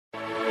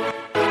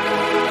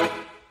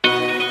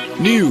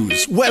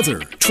News, weather,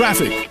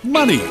 traffic,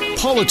 money,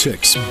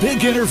 politics,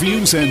 big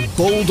interviews, and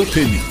bold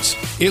opinions.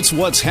 It's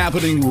what's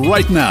happening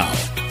right now.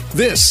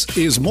 This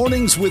is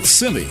Mornings with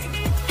Simi.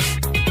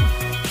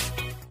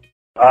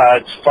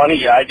 It's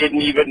funny, I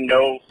didn't even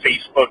know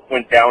Facebook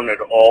went down at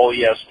all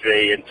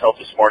yesterday until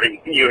this morning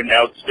when you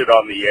announced it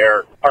on the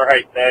air. All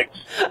right, thanks.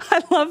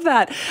 I love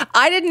that.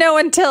 I didn't know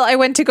until I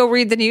went to go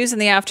read the news in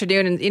the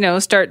afternoon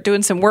and, start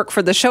doing some work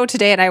for the show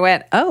today. And I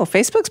went, oh,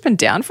 Facebook's been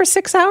down for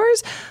 6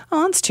 hours?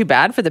 Oh, it's too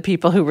bad for the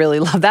people who really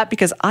love that,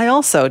 because I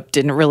also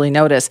didn't really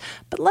notice.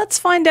 But let's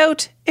find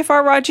out if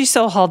our Raji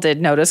Sohal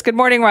did notice. Good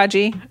morning,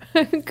 Raji.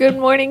 Good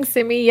morning,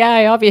 Simi. Yeah,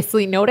 I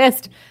obviously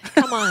noticed.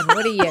 Come on,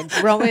 what are you,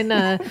 growing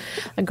a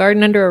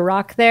garden under a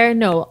rock there?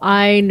 No,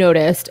 I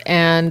noticed,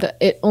 and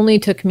it only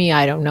took me,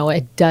 I don't know,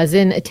 a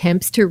dozen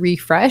attempts to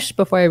refresh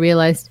before I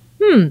realized,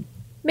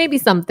 maybe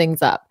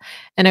something's up.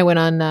 And I went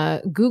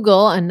on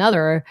Google,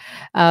 another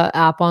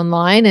app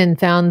online, and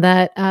found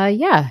that,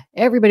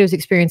 everybody was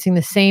experiencing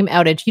the same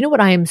outage. You know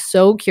what I am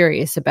so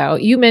curious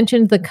about? You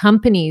mentioned the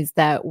companies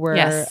that were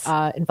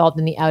involved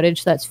in the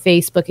outage. That's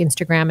Facebook,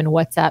 Instagram, and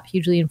WhatsApp,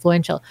 hugely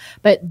influential.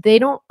 But they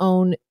don't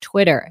own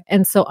Twitter.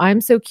 And so I'm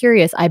so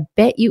curious. I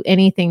bet you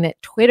anything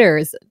that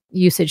Twitter's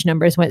usage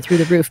numbers went through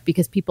the roof,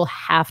 because people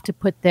have to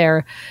put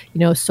their,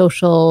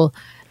 social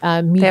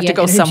media, they have to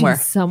go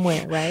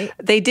somewhere, right?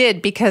 They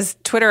did, because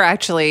Twitter,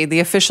 actually, the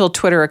official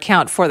Twitter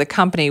account for the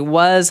company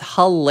was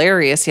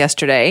hilarious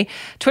yesterday.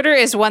 Twitter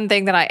is one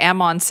thing that I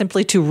am on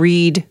simply to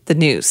read the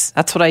news.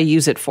 That's what I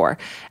use it for.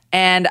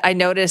 And I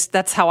noticed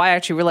that's how I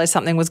actually realized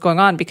something was going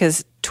on,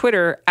 because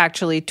Twitter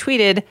actually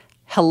tweeted,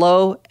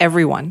 "Hello,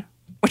 everyone,"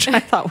 which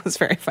I thought was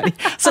very funny.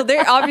 So they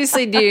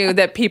obviously knew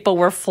that people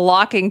were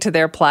flocking to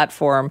their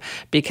platform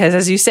because,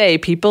 as you say,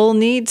 people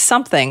need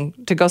something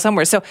to go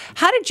somewhere. So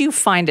how did you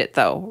find it,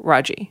 though,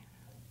 Raji?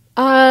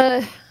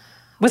 Was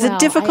it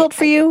difficult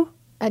for you?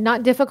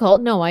 Not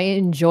difficult. No, I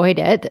enjoyed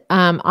it.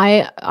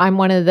 I'm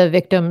one of the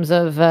victims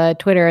of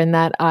Twitter, in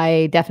that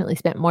I definitely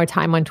spent more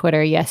time on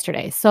Twitter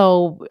yesterday.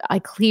 So I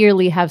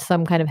clearly have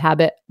some kind of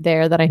habit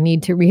there that I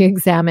need to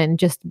re-examine,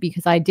 just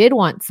because I did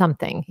want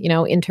something,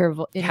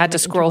 Had to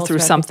scroll through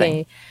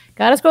something.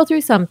 Got to scroll through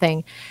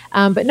something.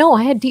 But no,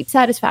 I had deep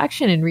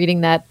satisfaction in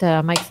reading that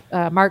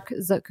Mark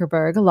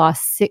Zuckerberg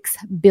lost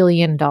 $6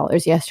 billion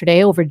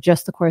yesterday over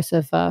just the course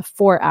of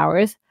 4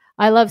 hours.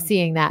 I love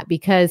seeing that,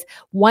 because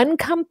one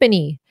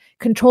company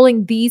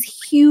controlling these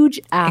huge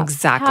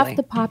apps, half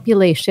the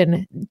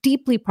population,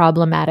 deeply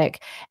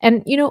problematic.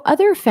 And,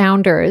 other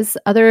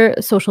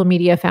social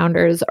media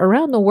founders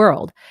around the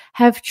world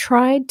have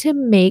tried to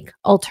make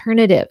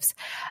alternatives.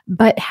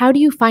 But how do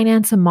you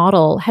finance a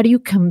model? How do you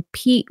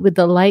compete with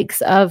the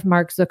likes of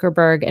Mark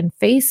Zuckerberg and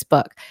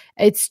Facebook?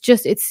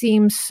 It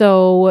seems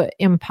so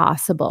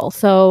impossible.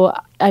 So,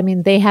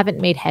 they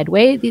haven't made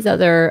headway, these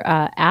other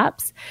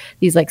apps,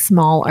 these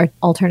small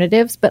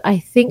alternatives. But I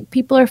think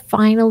people are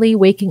finally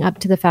waking up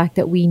to the fact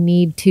that we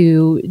need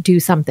to do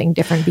something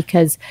different,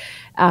 because,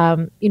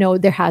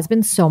 there has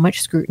been so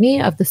much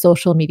scrutiny of the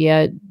social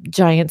media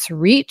giants'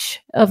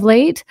 reach of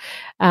late.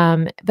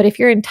 But if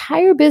your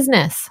entire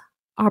business,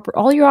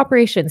 all your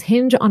operations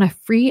hinge on a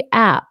free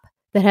app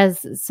that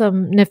has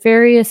some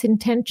nefarious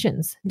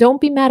intentions, don't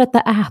be mad at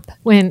the app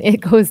when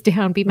it goes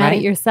down. Be mad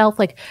at yourself.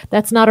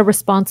 That's not a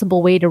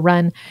responsible way to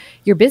run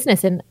your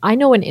business. And I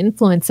know an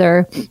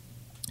influencer,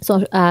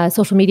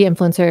 social media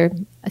influencer,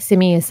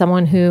 Simi, is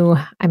someone who,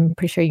 I'm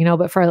pretty sure you know,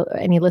 but for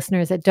any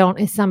listeners that don't,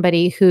 is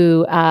somebody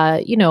who,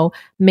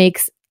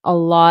 makes a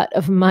lot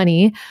of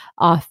money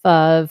off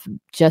of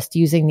just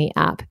using the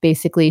app,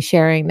 basically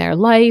sharing their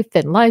life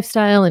and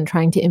lifestyle and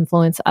trying to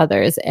influence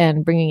others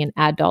and bringing in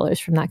ad dollars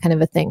from that kind of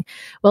a thing.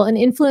 Well, an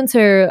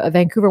influencer, a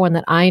Vancouver one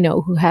that I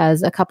know, who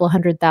has a couple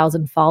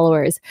 100,000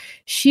 followers,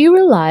 she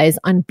relies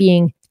on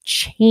being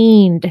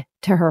chained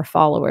to her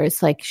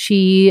followers.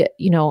 She,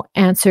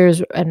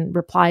 answers and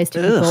replies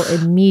to people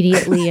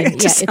immediately. And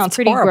it's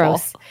pretty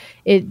horrible.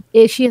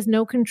 Gross. She has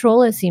no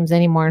control, it seems,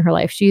 anymore in her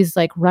life. She's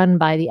run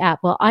by the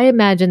app. Well, I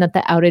imagine that the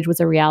outage was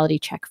a reality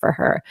check for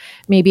her.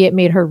 Maybe it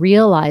made her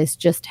realize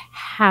just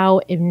how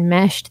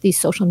enmeshed these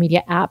social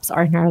media apps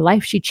are in her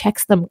life. She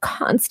checks them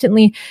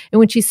constantly. And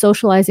when she's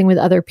socializing with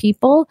other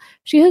people,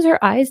 she has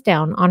her eyes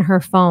down on her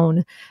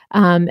phone.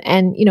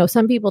 And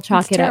some people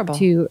chalk it up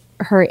to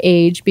her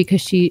age, because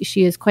she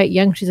is quite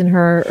young. She's in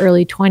her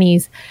early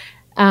 20s.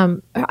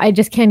 I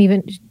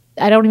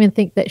don't even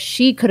think that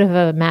she could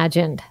have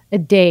imagined a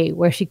day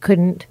where she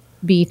couldn't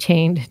be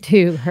chained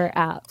to her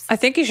apps. I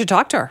think you should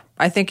talk to her.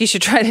 I think you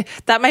should try to,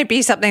 that might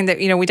be something that,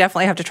 we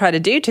definitely have to try to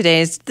do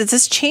today. Does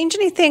this change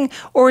anything,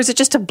 or is it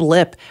just a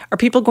blip? Are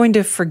people going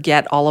to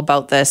forget all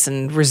about this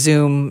and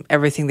resume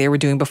everything they were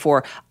doing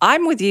before?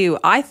 I'm with you.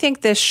 I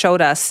think this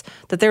showed us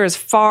that there is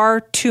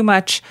far too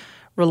much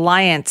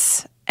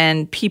reliance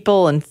and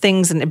people and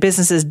things and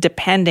businesses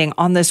depending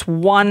on this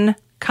one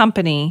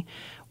company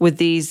with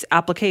these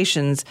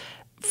applications.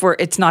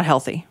 It's not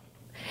healthy.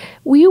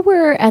 We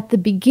were at the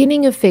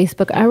beginning of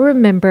Facebook. I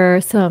remember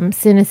some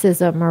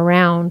cynicism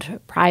around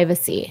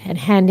privacy and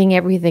handing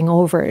everything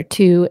over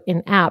to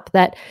an app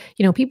that,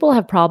 people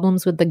have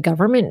problems with the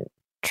government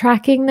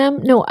tracking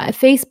them. No,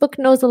 Facebook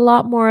knows a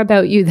lot more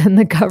about you than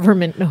the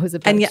government knows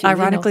about you. And yet,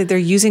 ironically, they're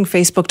using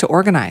Facebook to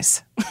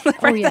organize. Right?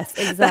 Oh, yes,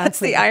 exactly. That's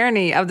the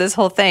irony of this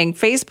whole thing.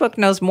 Facebook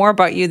knows more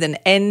about you than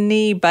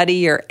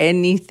anybody or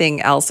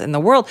anything else in the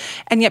world.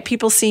 And yet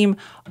people seem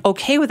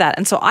okay with that.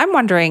 And so I'm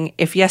wondering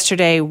if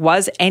yesterday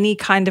was any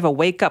kind of a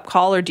wake-up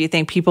call, or do you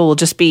think people will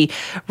just be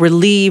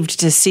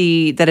relieved to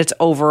see that it's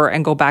over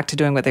and go back to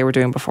doing what they were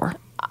doing before?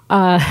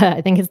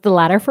 I think it's the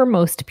latter for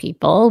most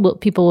people.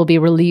 People will be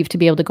relieved to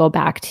be able to go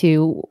back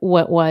to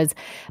what was.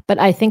 But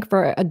I think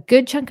for a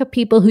good chunk of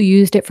people who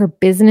used it for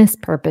business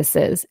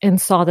purposes and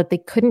saw that they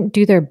couldn't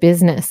do their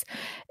business,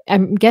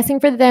 I'm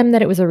guessing for them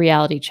that it was a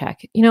reality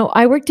check.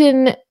 I worked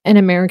in an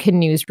American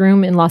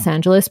newsroom in Los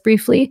Angeles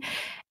briefly,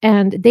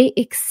 and they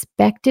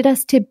expected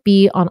us to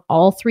be on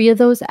all three of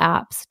those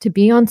apps, to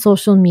be on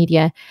social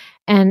media.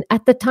 And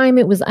at the time,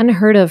 it was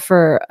unheard of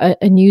for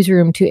a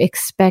newsroom to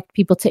expect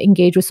people to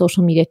engage with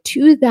social media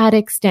to that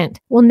extent.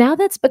 Well, now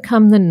that's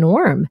become the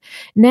norm.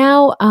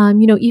 Now,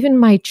 even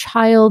my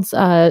child's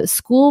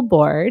school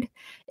board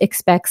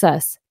expects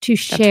us to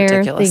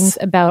share things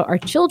about our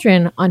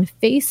children on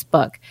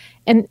Facebook.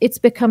 And it's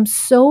become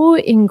so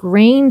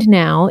ingrained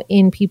now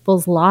in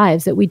people's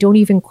lives that we don't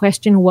even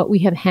question what we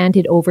have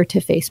handed over to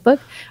Facebook.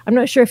 I'm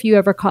not sure if you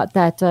ever caught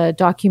that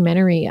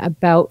documentary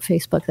about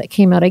Facebook that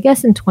came out, I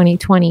guess, in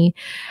 2020.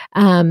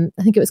 I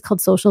think it was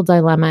called Social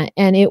Dilemma.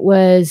 And it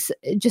was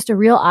just a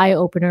real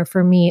eye-opener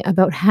for me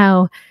about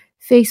how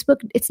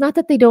Facebook, it's not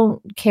that they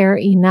don't care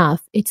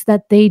enough, it's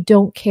that they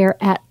don't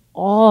care at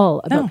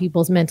all about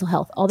people's mental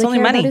health. All they care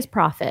about is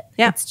profit.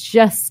 Yeah. It's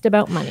just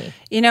about money.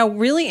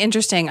 Really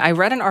interesting. I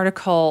read an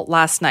article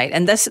last night,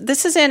 and this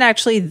is in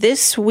actually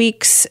this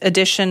week's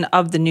edition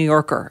of The New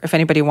Yorker, if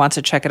anybody wants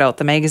to check it out,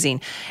 the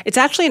magazine. It's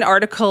actually an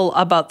article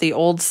about the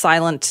old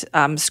silent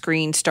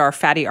screen star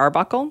Fatty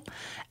Arbuckle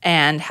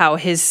and how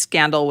his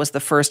scandal was the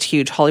first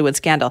huge Hollywood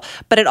scandal.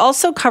 But it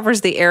also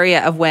covers the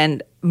area of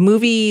when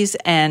movies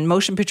and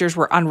motion pictures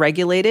were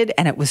unregulated,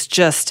 and it was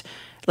just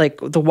like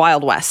the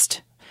Wild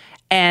West.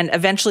 And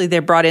eventually they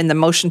brought in the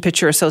Motion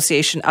Picture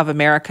Association of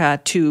America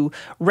to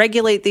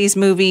regulate these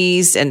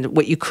movies and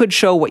what you could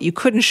show, what you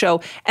couldn't show.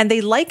 And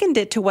they likened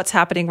it to what's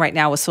happening right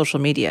now with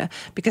social media.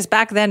 Because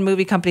back then,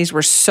 movie companies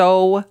were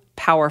so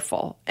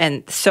powerful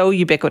and so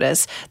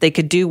ubiquitous. They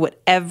could do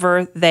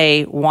whatever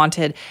they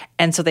wanted.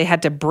 And so they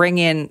had to bring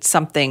in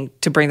something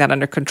to bring that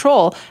under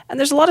control. And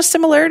there's a lot of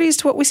similarities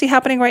to what we see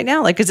happening right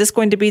now. Like, is this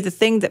going to be the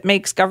thing that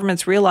makes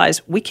governments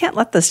realize we can't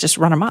let this just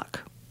run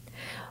amok?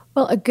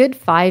 Well, a good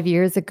 5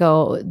 years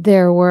ago,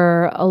 there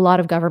were a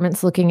lot of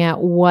governments looking at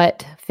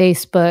what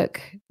Facebook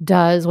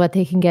does, what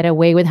they can get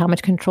away with, how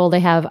much control they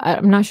have.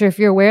 I'm not sure if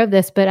you're aware of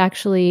this, but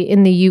actually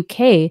in the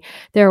UK,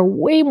 there are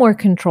way more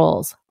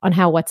controls on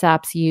how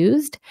WhatsApp's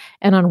used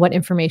and on what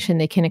information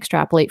they can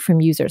extrapolate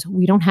from users.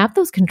 We don't have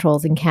those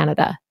controls in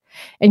Canada.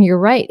 And you're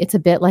right, it's a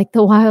bit like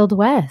the Wild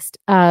West.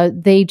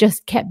 They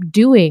just kept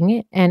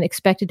doing and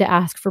expected to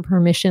ask for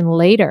permission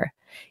later.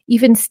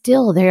 Even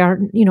still, there are,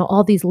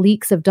 all these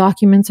leaks of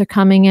documents are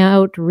coming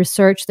out,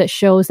 research that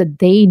shows that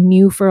they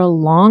knew for a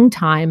long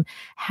time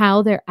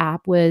how their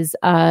app was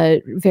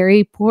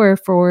very poor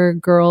for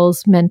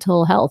girls'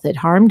 mental health. It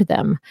harmed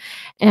them.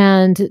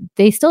 And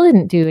they still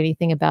didn't do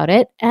anything about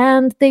it.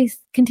 And they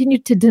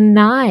continued to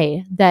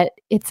deny that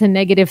it's a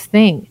negative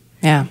thing.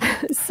 Yeah.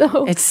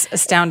 So it's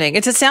astounding.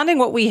 It's astounding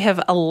what we have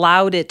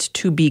allowed it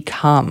to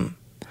become.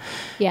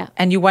 Yeah.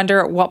 And you wonder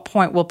at what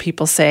point will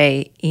people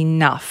say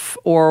enough,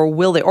 or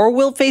will they, or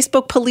will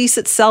Facebook police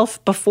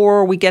itself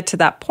before we get to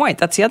that point?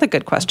 That's the other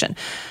good question.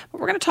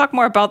 But we're going to talk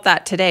more about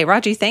that today.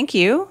 Raji, thank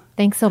you.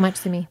 Thanks so much,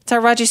 Simi. It's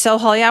our Raji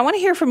Sohal. Yeah, I want to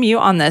hear from you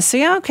on this. So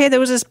there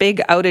was this big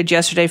outage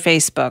yesterday.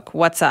 Facebook,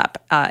 WhatsApp,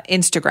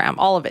 Instagram,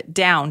 all of it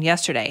down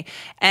yesterday.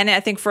 And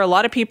I think for a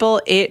lot of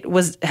people, it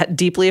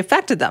deeply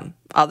affected them.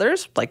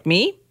 Others, like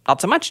me, not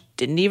so much.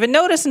 Didn't even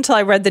notice until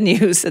I read the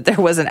news that there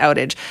was an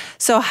outage.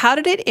 So how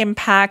did it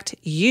impact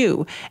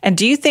you? And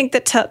do you think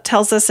that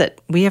tells us that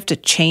we have to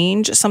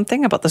change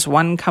something about this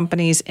one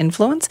company's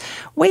influence?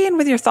 Weigh in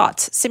with your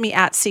thoughts. Simi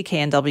at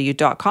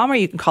cknw.com, or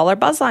you can call our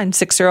buzzline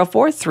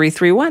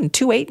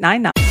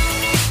 604-331-2899.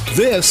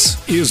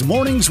 This is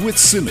Mornings with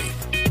Simi.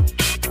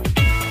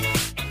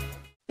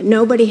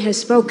 Nobody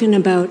has spoken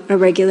about a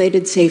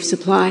regulated safe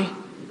supply,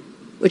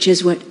 which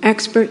is what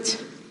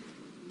experts,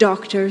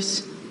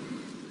 doctors,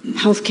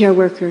 healthcare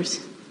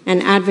workers,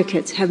 and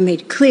advocates have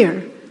made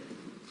clear,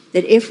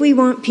 that if we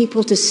want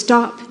people to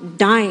stop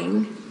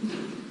dying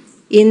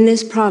in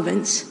this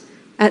province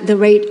at the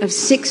rate of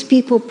 6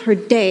 people per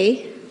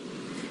day,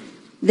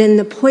 then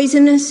the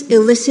poisonous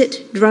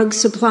illicit drug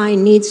supply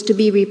needs to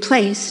be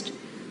replaced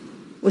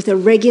with a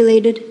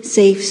regulated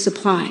safe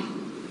supply.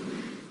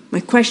 My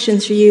question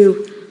for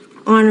you,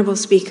 Honourable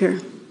Speaker,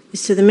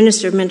 is to the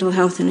Minister of Mental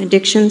Health and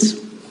Addictions.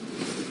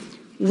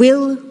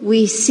 Will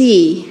we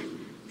see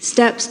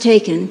steps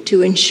taken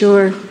to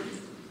ensure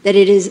that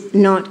it is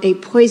not a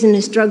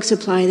poisonous drug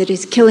supply that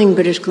is killing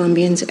British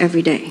Columbians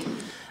every day.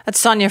 That's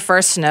Sonia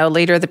Furstenau,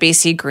 leader of the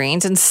BC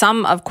Greens. In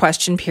some of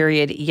question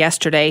period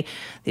yesterday,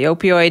 the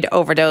opioid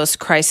overdose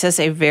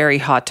crisis, a very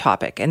hot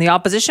topic. And the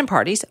opposition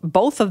parties,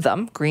 both of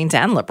them, Greens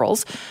and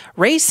Liberals,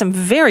 raised some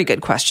very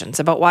good questions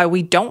about why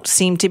we don't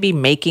seem to be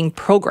making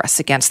progress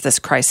against this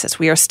crisis.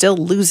 We are still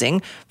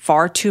losing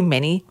far too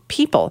many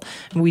people.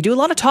 And we do a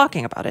lot of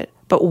talking about it,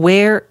 but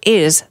where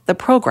is the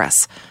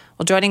progress?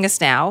 Well, joining us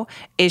now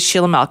is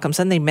Sheila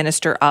Malcolmson, the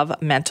Minister of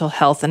Mental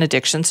Health and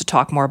Addictions, to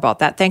talk more about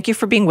that. Thank you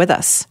for being with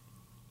us.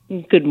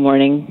 Good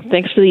morning.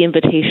 Thanks for the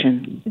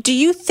invitation. Do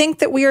you think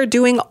that we are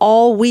doing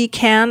all we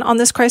can on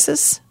this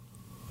crisis?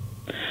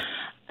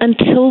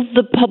 Until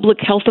the public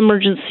health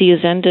emergency is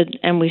ended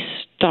and we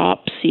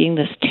stop seeing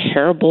this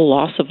terrible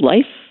loss of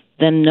life,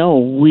 then no,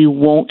 we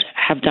won't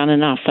have done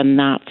enough. And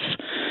that's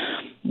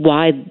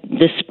why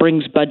this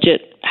spring's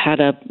budget had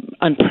an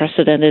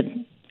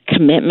unprecedented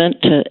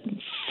commitment to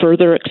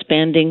further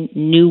expanding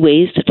new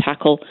ways to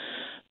tackle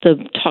the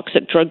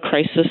toxic drug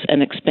crisis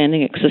and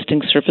expanding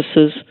existing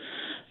services.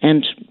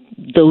 And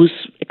those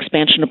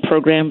expansion of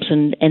programs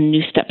and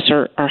new steps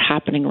are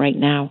happening right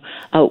now.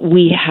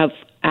 We have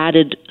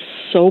added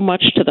so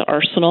much to the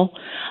arsenal.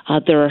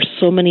 There are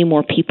so many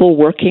more people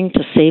working to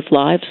save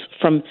lives,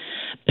 from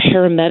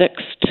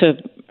paramedics to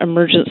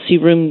emergency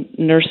room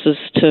nurses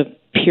to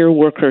peer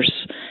workers.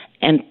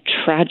 And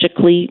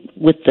tragically,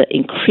 with the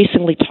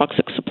increasingly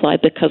toxic supply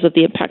because of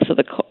the impacts of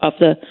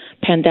the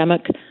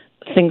pandemic,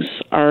 things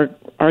are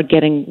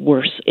getting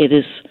worse. It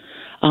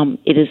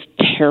is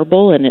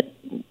terrible, and it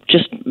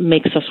just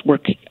makes us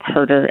work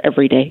harder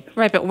every day.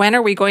 Right, but when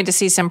are we going to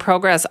see some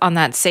progress on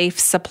that safe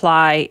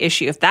supply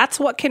issue? If that's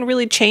what can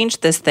really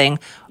change this thing,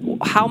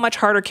 how much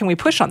harder can we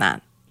push on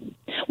that?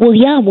 Well,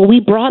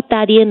 we brought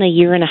that in a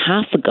year and a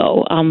half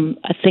ago.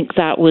 I think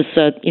that was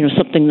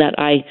something that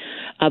I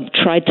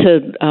tried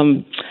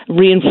to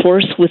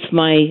reinforce with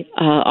my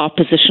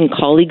opposition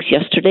colleagues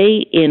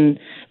yesterday in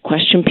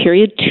question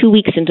period. 2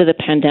 weeks into the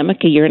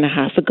pandemic, a year and a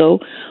half ago,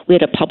 we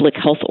had a public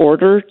health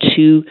order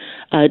to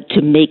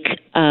make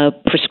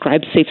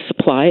prescribed safe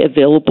supply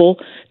available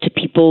to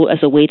people as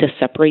a way to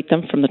separate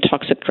them from the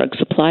toxic drug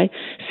supply.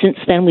 Since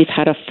then, we've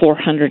had a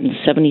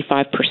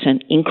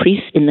 475%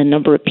 increase in the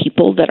number of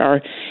people that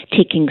are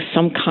taking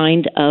some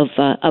kind of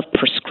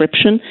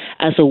prescription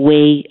as a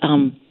way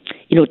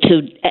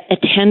to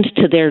attend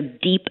to their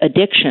deep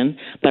addiction,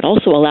 but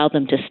also allow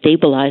them to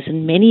stabilize.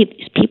 And many of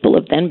these people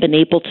have then been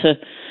able to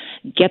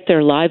get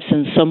their lives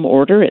in some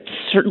order. It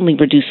certainly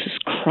reduces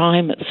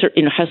crime.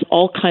 It has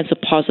all kinds of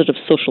positive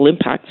social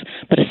impacts,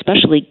 but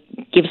especially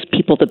gives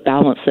people the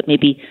balance that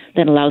maybe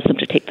then allows them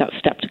to take that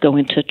step to go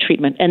into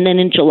treatment. And then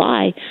in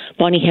July,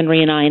 Bonnie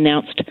Henry and I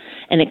announced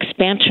an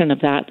expansion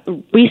of that.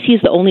 BC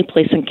is the only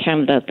place in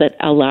Canada that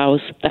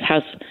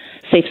has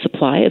safe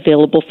supply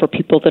available for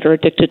people that are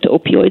addicted to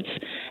opioids.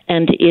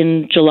 And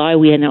in July,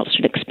 we announced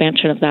an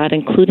expansion of that,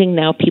 including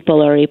now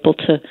people are able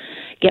to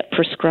get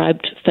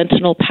prescribed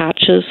fentanyl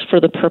patches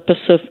for the purpose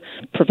of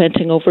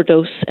preventing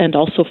overdose, and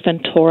also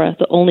Fentora,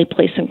 the only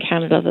place in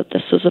Canada that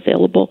this is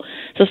available.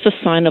 Just a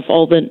sign of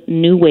all the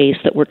new ways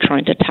that we're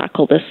trying to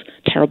tackle this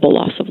terrible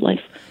loss of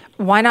life.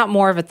 Why not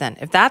more of it then?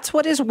 If that's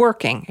what is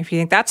working, if you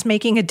think that's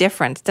making a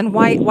difference, then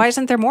why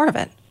isn't there more of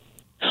it?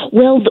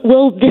 Well,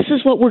 this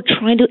is what we're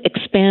trying to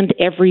expand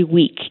every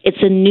week.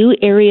 It's a new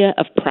area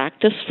of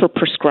practice for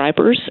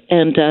prescribers,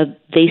 and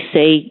they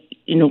say,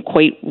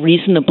 quite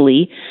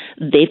reasonably,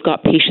 they've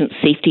got patient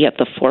safety at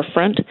the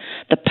forefront.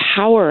 The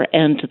power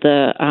and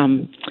the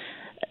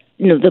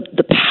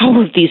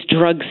power of these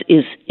drugs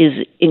is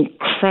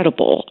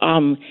incredible.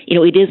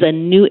 It is a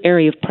new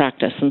area of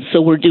practice, and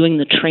so we're doing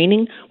the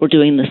training, we're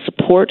doing the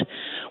support.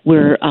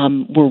 We're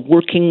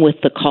working with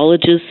the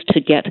colleges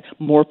to get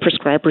more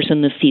prescribers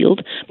in the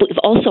field, but we've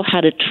also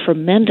had a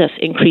tremendous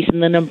increase in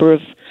the number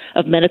of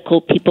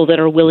medical people that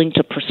are willing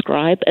to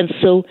prescribe. And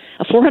so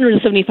a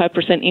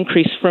 475%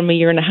 increase from a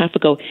year and a half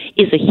ago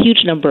is a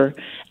huge number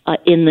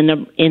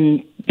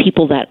in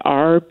people that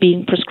are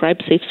being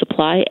prescribed safe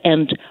supply.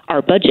 And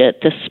our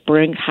budget this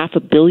spring,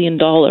 $500 million,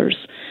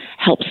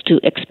 helps to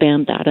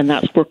expand that. And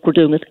that's work we're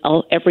doing with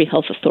every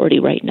health authority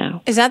right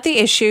now. Is that the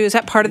issue? Is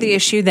that part of the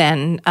issue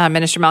then,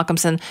 Minister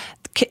Malcolmson?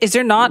 Is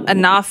there not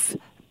enough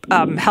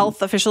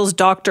health officials,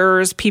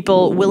 doctors,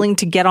 people willing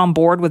to get on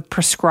board with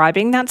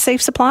prescribing that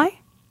safe supply?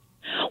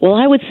 Well,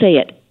 I would say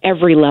at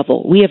every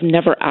level. We have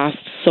never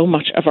asked so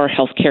much of our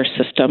healthcare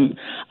system.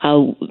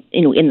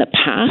 In the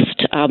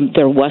past,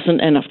 there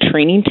wasn't enough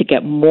training to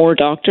get more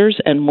doctors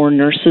and more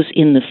nurses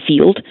in the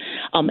field.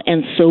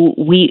 And so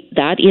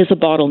that is a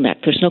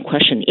bottleneck. There's no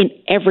question in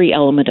every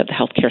element of the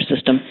healthcare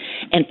system,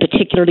 and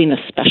particularly in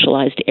a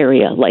specialized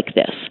area like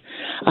this.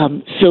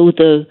 Us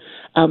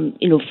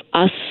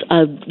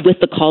with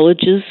the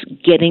colleges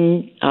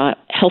getting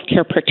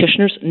healthcare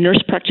practitioners,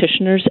 nurse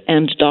practitioners,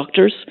 and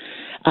doctors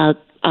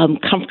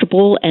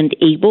comfortable and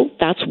able.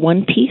 That's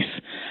one piece.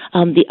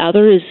 The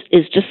other is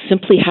just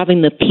simply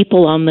having the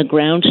people on the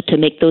ground to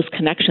make those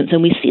connections.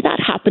 And we see that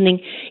happening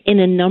in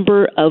a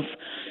number of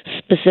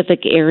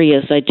specific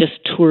areas. I just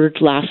toured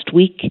last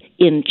week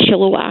in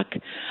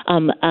Chilliwack,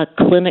 a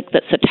clinic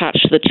that's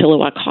attached to the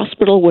Chilliwack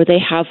Hospital, where they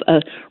have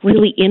a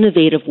really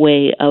innovative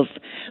way of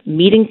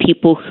meeting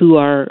people who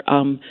are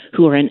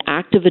in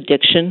active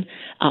addiction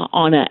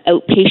on an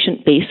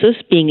outpatient basis,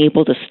 being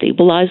able to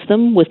stabilize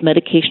them with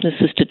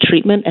medication-assisted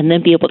treatment, and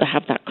then be able to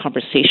have that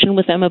conversation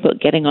with them about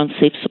getting on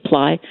safe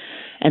supply,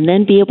 and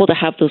then be able to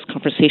have those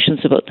conversations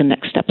about the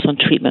next steps on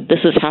treatment.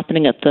 This is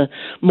happening at the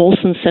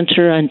Molson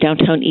Center on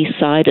downtown East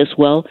Side as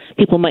well.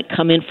 People might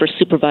come in for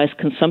supervised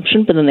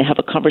consumption, but then they have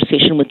a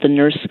conversation with the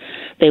nurse.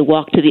 They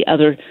walk to the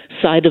other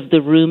side of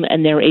the room,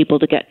 and they're able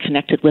to get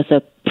connected with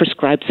a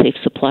prescribed safe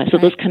supply. So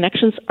those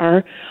connections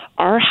are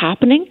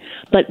happening,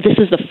 but this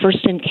is the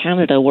first in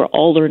Canada. We're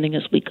all learning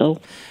as we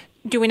go.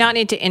 Do we not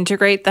need to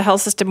integrate the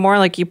health system more?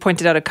 Like you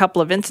pointed out a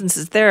couple of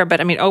instances there,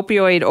 but I mean,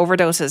 opioid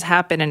overdoses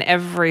happen in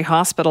every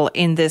hospital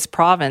in this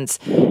province.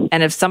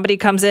 And if somebody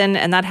comes in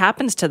and that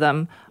happens to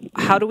them,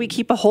 how do we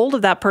keep a hold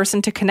of that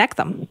person to connect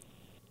them?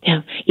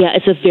 Yeah,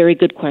 it's a very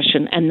good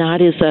question. And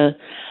that is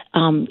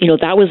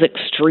that was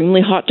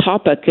extremely hot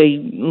topic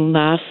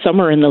last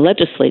summer in the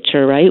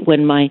legislature, right?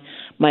 When my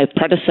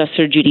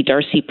predecessor, Judy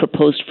Darcy,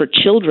 proposed for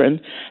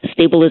children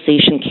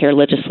stabilization care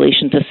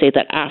legislation to say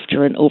that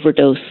after an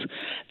overdose,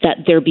 that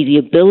there be the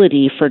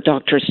ability for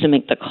doctors to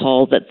make the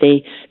call that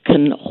they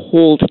can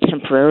hold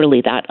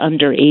temporarily that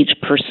underage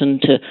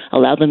person to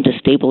allow them to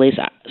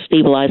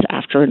stabilize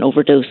after an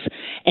overdose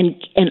and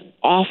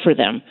offer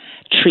them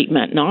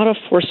treatment, not a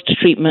forced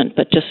treatment,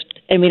 but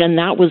and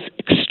that was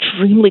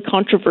extremely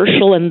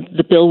controversial, and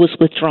the bill was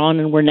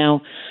withdrawn, and we're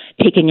now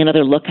taking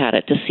another look at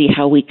it to see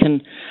how we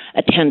can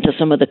attend to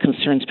some of the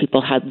concerns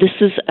people had. This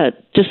is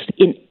just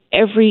in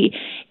every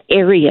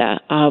area.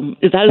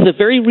 That is a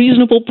very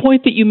reasonable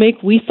point that you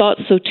make. We thought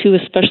so too,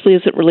 especially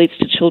as it relates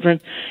to children.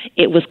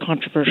 It was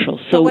controversial.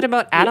 So but what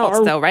about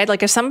adults though, right?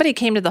 Like if somebody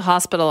came to the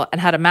hospital and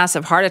had a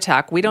massive heart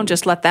attack, we don't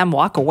just let them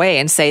walk away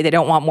and say they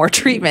don't want more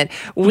treatment.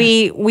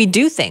 We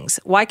do things.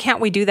 Why can't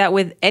we do that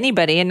with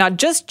anybody, and not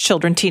just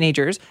children,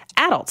 teenagers,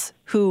 adults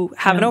who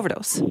have an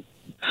overdose?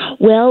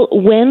 Well,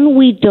 when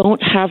we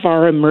don't have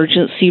our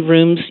emergency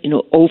rooms,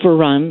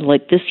 overrun,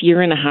 like this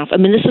year and a half,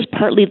 this is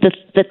partly the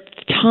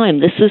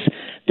time. This is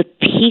the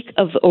peak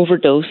of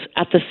overdose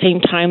at the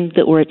same time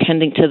that we're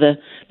attending to the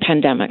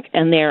pandemic.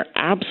 And they're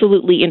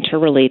absolutely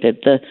interrelated.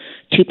 The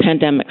two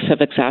pandemics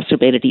have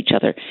exacerbated each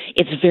other.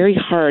 It's very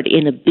hard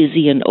in a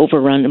busy and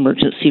overrun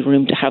emergency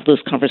room to have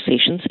those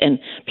conversations. And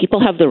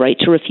people have the right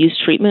to refuse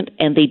treatment,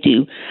 and they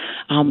do.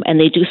 And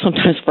they do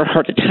sometimes for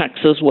heart attacks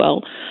as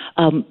well.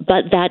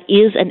 But that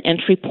is an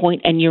entry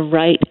point, and you're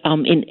right.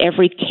 In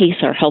every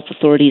case, our health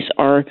authorities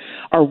are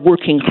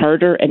working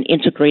harder and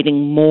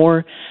integrating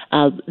more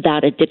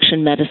that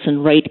addiction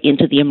medicine right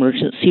into the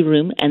emergency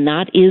room, and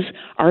that is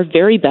our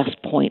very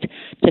best point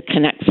to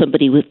connect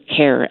somebody with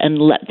care and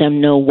let them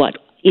know what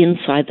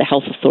inside the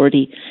health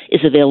authority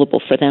is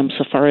available for them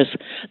so far as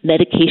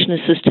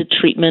medication-assisted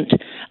treatment,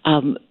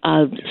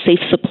 safe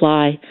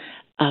supply,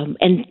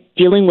 and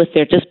dealing with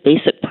their just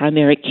basic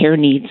primary care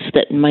needs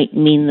that might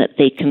mean that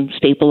they can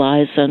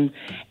stabilize and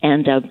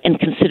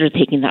consider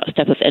taking that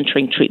step of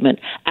entering treatment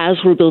as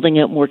we're building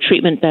out more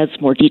treatment beds,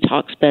 more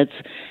detox beds,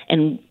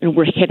 and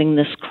we're hitting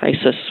this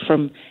crisis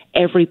from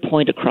every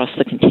point across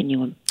the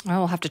continuum. Well,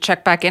 we'll have to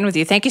check back in with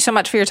you. Thank you so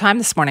much for your time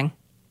this morning.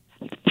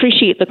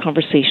 Appreciate the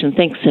conversation.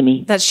 Thanks,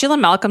 Simi. That's Sheila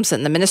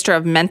Malcolmson, the Minister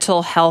of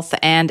Mental Health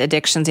and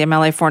Addictions, the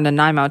MLA for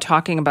Nanaimo,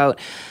 talking about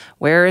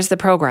where is the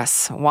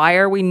progress? Why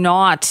are we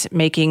not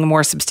making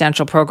more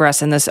substantial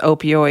progress in this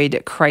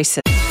opioid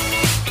crisis?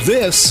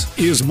 This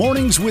is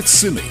Mornings with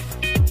Simi.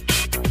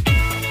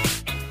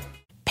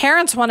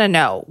 Parents want to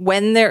know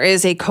when there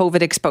is a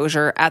COVID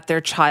exposure at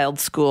their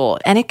child's school,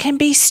 and it can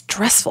be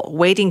stressful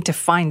waiting to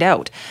find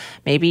out.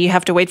 Maybe you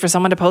have to wait for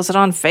someone to post it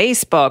on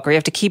Facebook, or you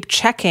have to keep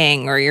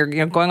checking, or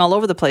you're going all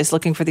over the place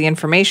looking for the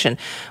information.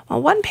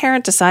 Well, one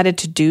parent decided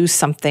to do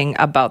something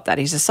about that.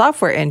 He's a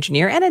software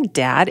engineer and a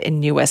dad in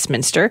New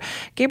Westminster.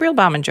 Gabriel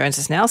Bauman joins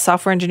us now,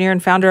 software engineer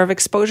and founder of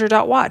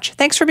Exposure.watch.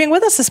 Thanks for being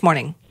with us this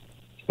morning.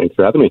 Thanks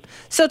for having me.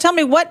 So tell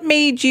me, what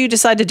made you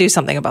decide to do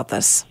something about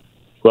this?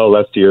 Well,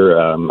 last year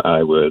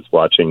I was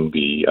watching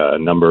the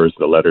numbers,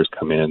 the letters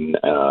come in.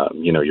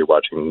 You're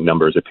watching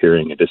numbers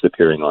appearing and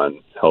disappearing on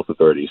health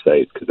authority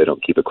sites because they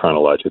don't keep a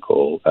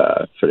chronological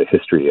sort of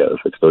history of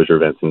exposure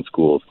events in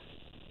schools.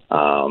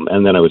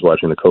 And then I was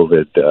watching the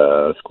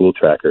COVID school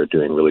tracker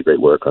doing really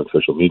great work on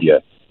social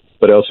media.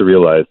 But I also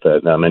realized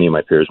that many of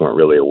my peers weren't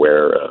really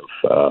aware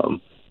of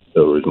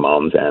those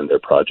moms and their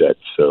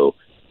projects. So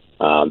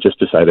just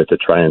decided to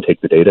try and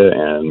take the data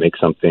and make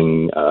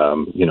something,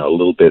 a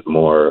little bit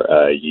more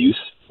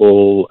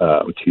useful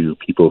to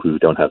people who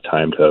don't have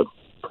time to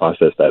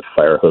process that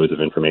fire hose of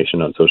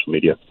information on social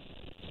media.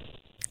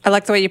 I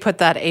like the way you put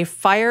that, a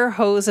fire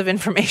hose of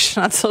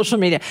information on social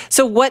media.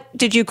 So what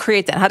did you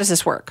create then? How does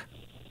this work?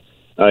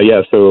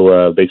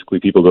 So basically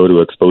people go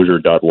to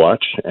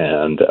exposure.watch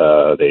and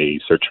they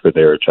search for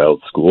their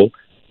child's school.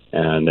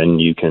 And then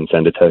you can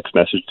send a text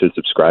message to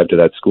subscribe to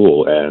that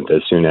school. And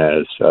as soon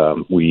as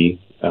we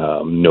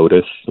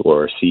notice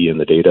or see in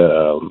the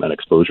data an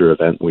exposure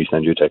event, we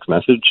send you a text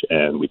message,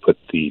 and we put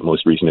the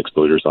most recent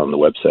exposures on the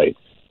website.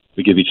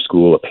 We give each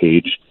school a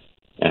page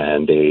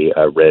and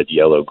a red,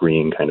 yellow,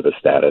 green kind of a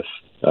status,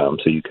 so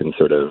you can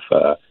sort of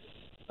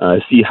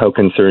see how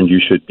concerned you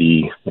should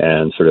be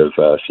and sort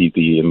of see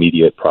the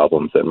immediate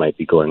problems that might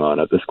be going on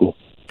at the school.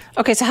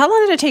 Okay, so how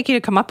long did it take you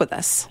to come up with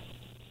this?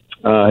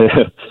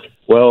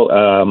 Well,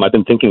 I've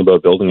been thinking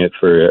about building it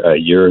for a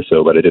year or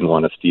so, but I didn't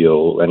want to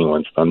steal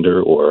anyone's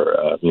thunder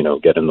or,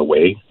 get in the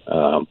way.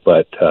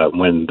 But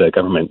when the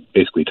government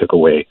basically took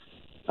away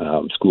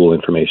school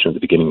information at the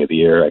beginning of the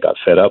year, I got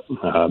fed up.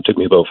 It took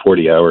me about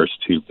 40 hours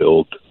to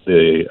build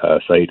the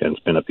site and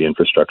spin up the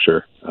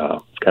infrastructure.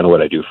 It's kind of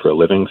what I do for a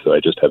living, so I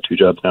just have two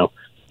jobs now.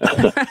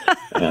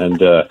 And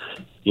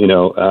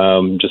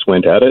just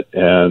went at it,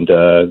 and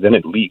then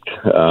it leaked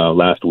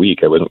last week.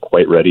 I wasn't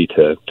quite ready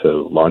to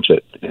launch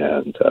it,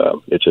 and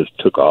it just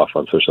took off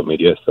on social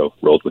media, so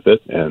rolled with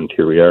it, and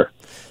here we are.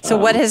 So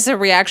what has the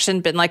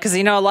reaction been like? Because,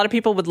 a lot of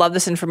people would love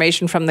this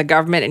information from the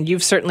government, and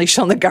you've certainly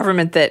shown the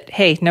government that,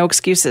 hey, no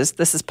excuses,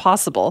 this is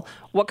possible.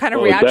 What kind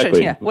of reaction?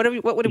 Exactly. Yeah.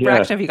 What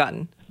reaction have you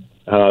gotten?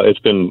 It's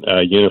been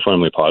a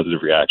uniformly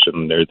positive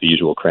reaction. They're the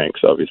usual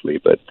cranks, obviously,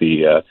 but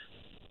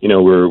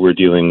we're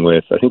dealing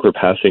with, I think we're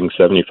passing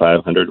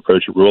 7,500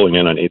 approach, rolling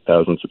in on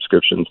 8,000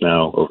 subscriptions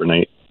now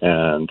overnight.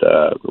 And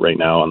right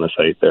now on the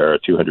site, there are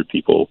 200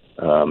 people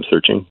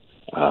searching.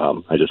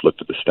 I just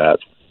looked at the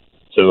stats.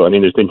 So,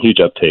 there's been huge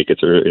uptake.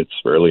 It's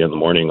early in the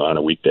morning on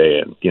a weekday,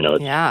 and,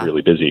 it's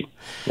really busy.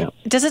 Yeah.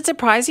 Does it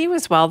surprise you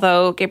as well,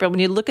 though, Gabriel, when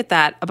you look at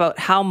that, about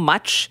how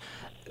much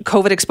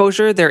COVID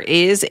exposure there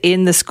is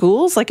in the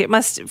schools? Like, it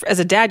must, as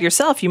a dad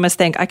yourself, you must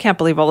think, I can't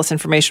believe all this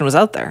information was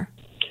out there.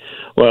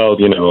 Well,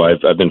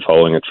 I've been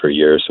following it for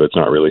years, so it's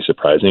not really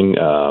surprising.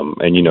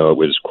 And it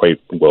was quite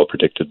well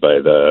predicted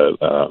by the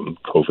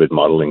COVID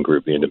modeling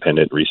group, the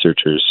independent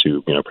researchers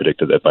who,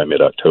 predicted that by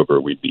mid-October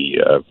we'd be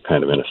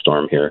kind of in a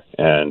storm here.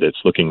 And it's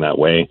looking that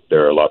way.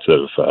 There are lots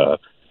of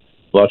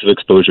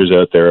exposures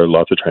out there,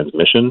 lots of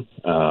transmission.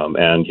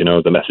 And,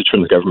 the message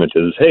from the government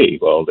is, hey,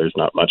 well, there's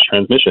not much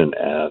transmission.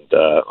 And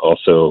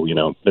also,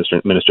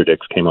 Minister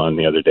Dix came on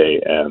the other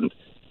day and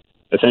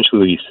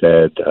essentially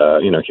said,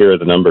 here are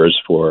the numbers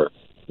for,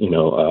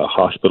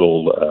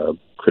 hospital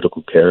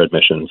critical care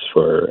admissions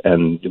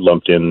and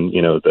lumped in,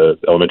 the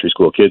elementary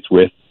school kids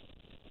with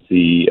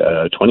the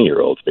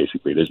 20-year-olds,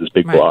 basically. There's this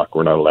big block.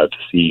 We're not allowed to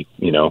see,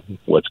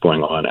 what's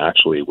going on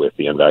actually with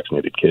the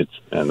unvaccinated kids,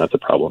 and that's a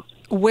problem.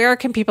 Where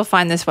can people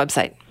find this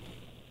website?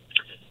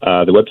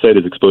 The website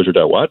is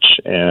exposure.watch,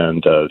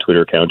 and the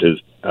Twitter account is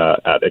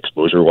at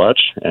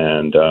exposurewatch,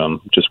 and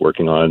just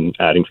working on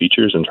adding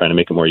features and trying to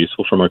make it more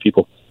useful for more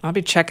people. I'll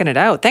be checking it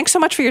out. Thanks so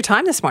much for your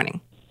time this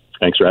morning.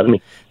 Thanks for having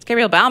me. It's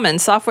Gabriel Bauman,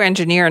 software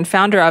engineer and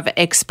founder of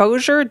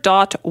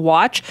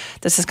exposure.watch.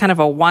 This is kind of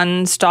a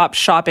one-stop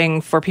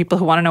shopping for people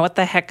who want to know what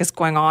the heck is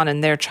going on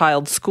in their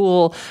child's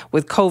school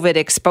with COVID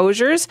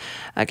exposures.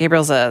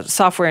 Gabriel's a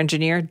software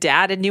engineer,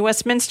 dad in New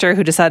Westminster,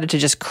 who decided to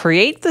just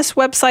create this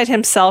website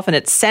himself, and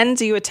it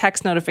sends you a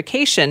text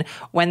notification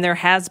when there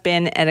has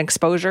been an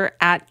exposure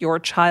at your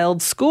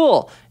child's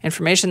school.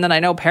 Information that I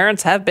know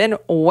parents have been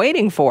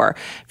waiting for.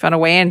 If you want to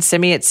weigh in,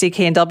 Simi at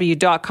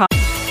cknw.com.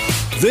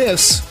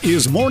 This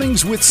is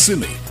Mornings with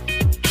Simi.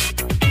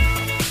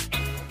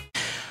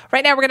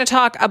 Right now, we're going to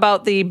talk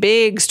about the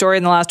big story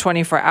in the last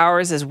 24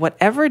 hours is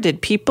whatever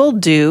did people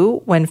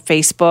do when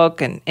Facebook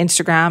and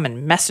Instagram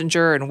and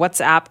Messenger and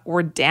WhatsApp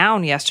were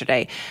down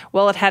yesterday?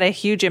 Well, it had a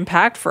huge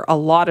impact for a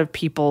lot of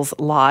people's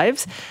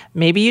lives.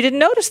 Maybe you didn't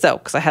notice, though,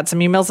 because I had some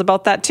emails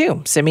about that,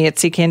 too. Simi at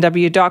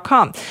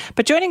cknw.com.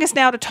 But joining us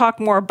now to talk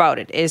more about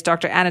it is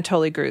Dr.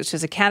 Anatoly Gruz,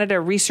 who's a Canada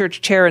Research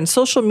Chair in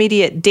Social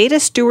Media Data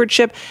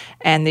Stewardship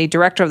and the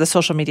Director of the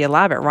Social Media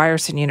Lab at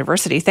Ryerson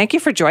University. Thank you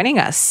for joining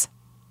us.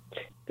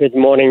 Good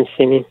morning,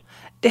 Simi.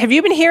 Have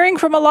you been hearing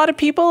from a lot of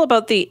people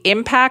about the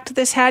impact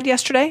this had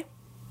yesterday?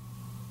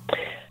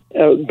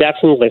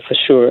 Definitely, for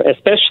sure,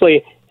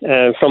 especially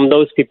from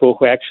those people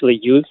who actually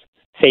use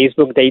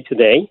Facebook day to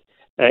day.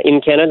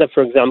 In Canada,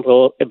 for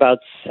example, about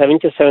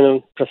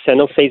 77%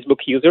 of Facebook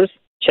users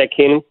check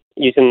in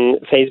using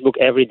Facebook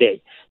every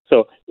day.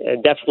 So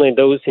definitely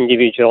those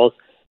individuals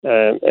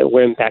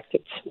were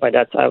impacted by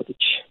that outage.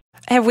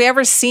 Have we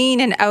ever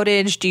seen an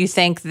outage, do you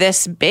think,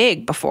 this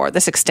big before,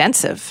 this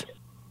extensive?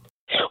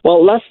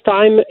 Well, last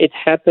time it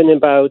happened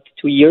about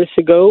 2 years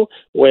ago,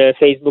 where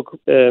Facebook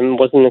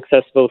wasn't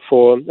accessible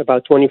for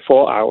about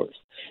 24 hours.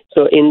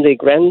 So in the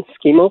grand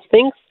scheme of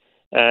things,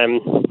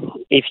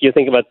 if you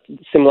think about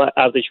similar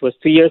outage was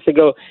 2 years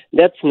ago,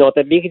 that's not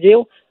a big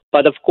deal.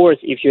 But of course,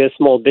 if you're a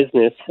small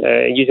business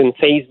using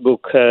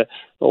Facebook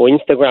or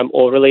Instagram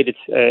or related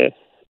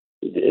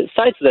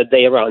sites that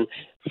they run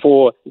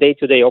for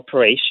day-to-day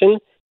operation,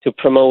 to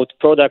promote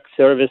product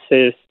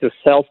services, to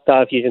sell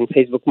stuff using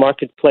Facebook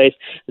Marketplace,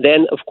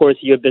 then, of course,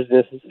 your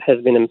business has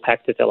been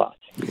impacted a lot.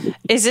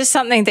 Is this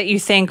something that you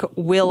think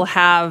will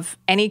have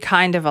any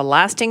kind of a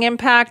lasting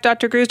impact,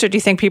 Dr. Gruz, or do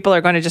you think people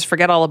are going to just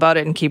forget all about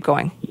it and keep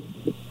going?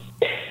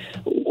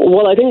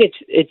 Well, I think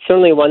it's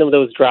certainly one of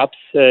those drops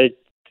to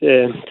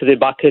the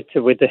bucket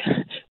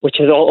which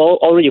is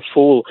already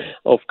full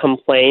of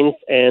complaints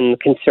and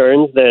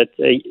concerns that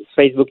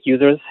Facebook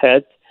users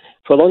had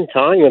for a long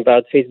time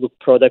about Facebook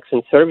products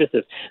and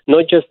services,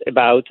 not just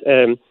about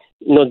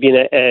not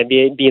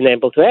being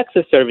able to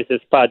access services,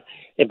 but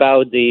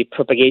about the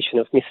propagation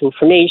of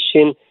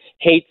misinformation,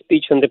 hate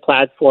speech on the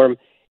platform.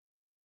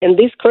 And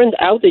this current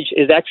outage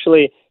is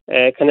actually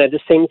kind of at the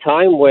same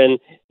time when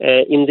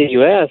in the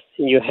U.S.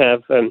 you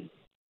have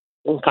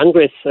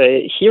Congress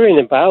hearing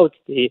about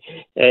the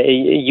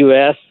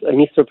U.S.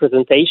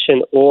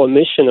 misrepresentation or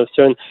omission of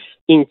certain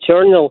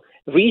internal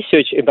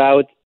research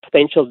about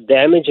potential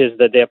damages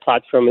that their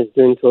platform is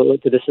doing to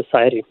the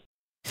society.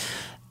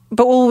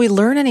 But will we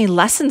learn any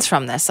lessons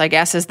from this, I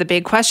guess, is the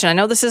big question. I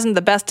know this isn't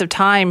the best of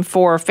time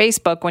for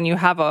Facebook when you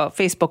have a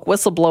Facebook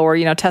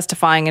whistleblower,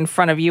 testifying in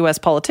front of U.S.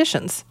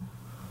 politicians.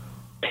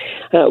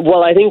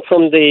 Well, I think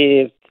from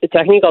the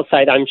technical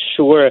side, I'm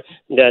sure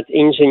that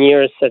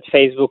engineers at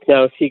Facebook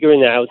now are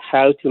figuring out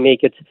how to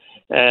make it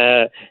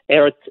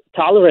error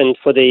tolerant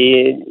for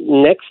the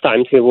next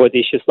time to avoid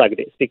issues like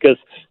this. Because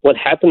what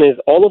happened is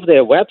all of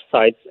their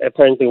websites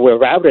apparently were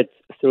routed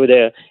through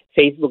the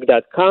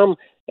Facebook.com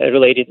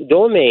related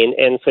domain,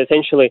 and so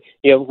essentially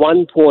you have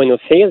one point of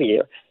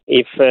failure.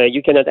 If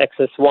you cannot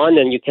access one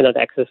and you cannot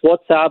access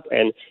WhatsApp,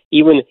 and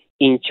even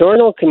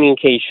internal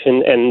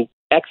communication and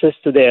access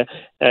to the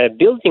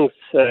buildings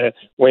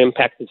were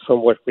impacted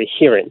from what we're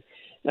hearing.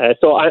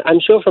 So I'm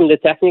sure from the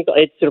technical,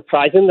 it's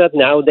surprising that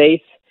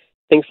nowadays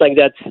things like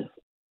that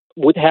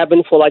would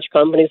happen for large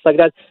companies like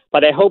that,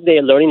 but I hope they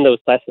are learning those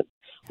lessons.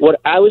 What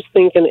I was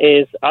thinking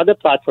is other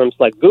platforms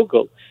like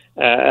Google,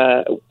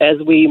 as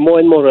we more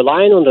and more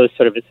rely on those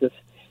services,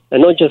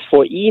 and not just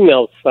for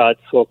emails, but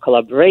for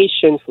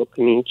collaboration, for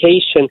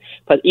communication,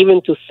 but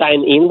even to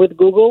sign in with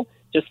Google.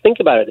 Just think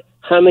about it.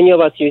 How many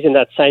of us using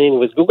that sign in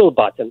with Google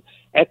button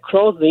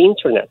across the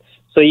internet?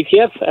 So if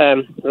you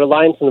have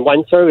reliance on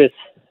one service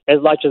as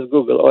large as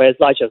Google or as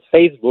large as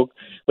Facebook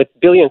with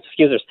billions of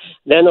users,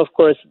 then of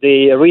course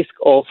the risk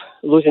of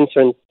losing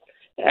certain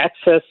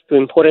access to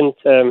important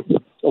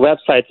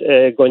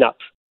websites going up.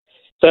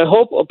 So I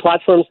hope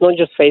platforms, not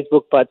just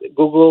Facebook, but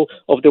Google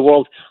of the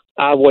world,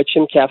 are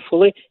watching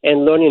carefully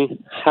and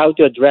learning how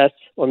to address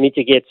or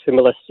mitigate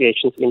similar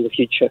situations in the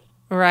future.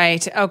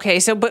 Right. Okay.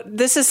 So, but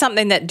this is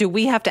something that, do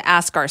we have to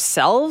ask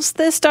ourselves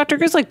this, Dr.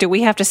 Cruz? Like, do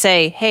we have to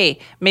say, hey,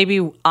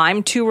 maybe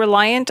I'm too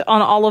reliant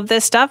on all of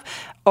this stuff?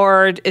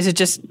 Or is it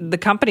just the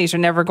companies are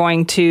never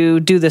going to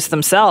do this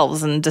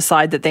themselves and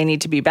decide that they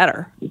need to be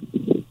better?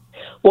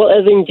 Well,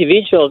 as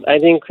individuals, I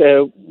think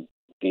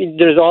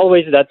there's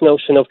always that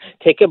notion of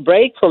take a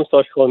break from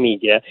social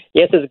media.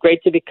 Yes, it's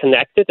great to be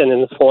connected and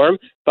informed,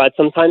 but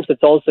sometimes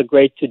it's also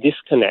great to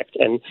disconnect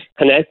and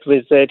connect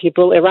with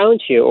people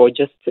around you, or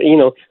just,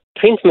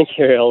 print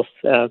materials.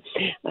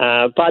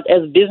 But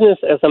as business,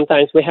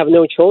 sometimes we have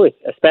no choice,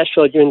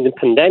 especially during the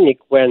pandemic,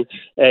 when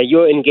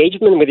your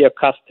engagement with your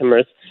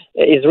customers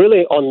is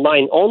really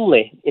online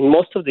only in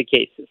most of the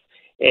cases,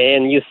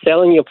 and you're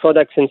selling your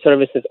products and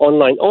services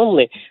online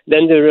only,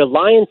 then the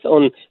reliance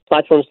on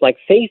platforms like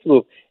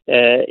Facebook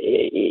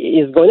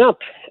is going up.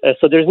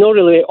 So there's no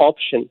really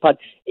option. But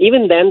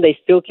even then, they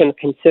still can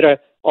consider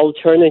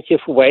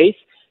alternative ways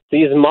to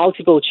use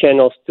multiple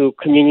channels to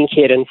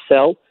communicate and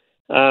sell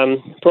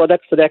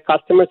products to their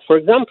customers. For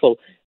example,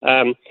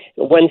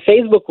 when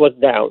Facebook was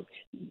down,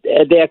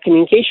 their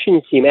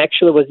communication team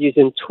actually was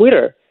using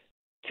Twitter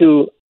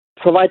to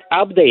provide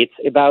updates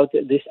about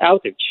this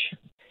outage.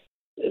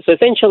 So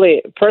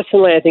essentially,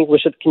 personally, I think we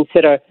should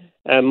consider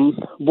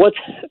what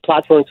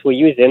platforms we're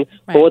using,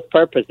 for what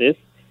purposes,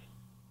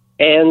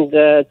 and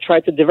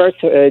try to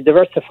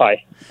diversify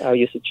our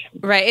usage.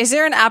 Right. Is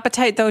there an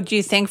appetite, though, do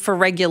you think, for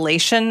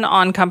regulation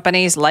on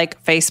companies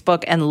like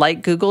Facebook and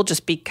like Google,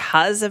 just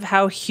because of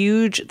how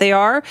huge they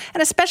are?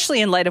 And especially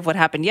in light of what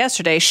happened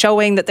yesterday,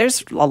 showing that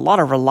there's a lot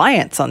of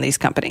reliance on these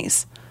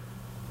companies.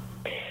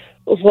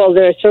 Well,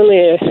 there's certainly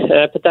an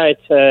appetite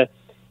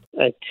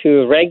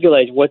to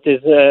regulate. What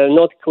is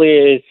not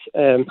clear is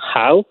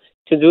how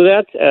to do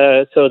that,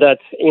 so that,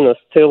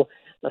 still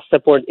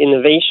support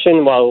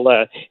innovation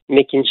while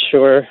making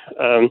sure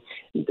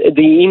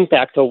the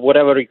impact of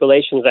whatever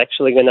regulation is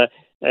actually going to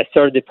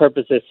serve the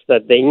purposes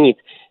that they need.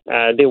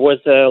 There was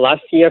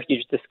last year a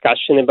huge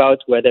discussion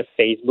about whether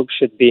Facebook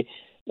should be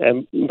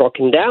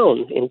broken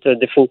down into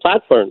different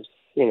platforms,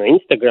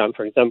 Instagram,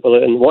 for example,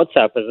 and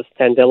WhatsApp as a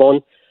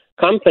standalone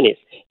companies.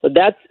 So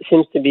that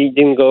seems to be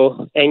didn't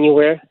go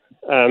anywhere.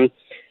 Now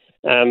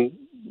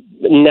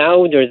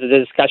there's a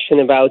discussion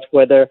about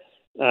whether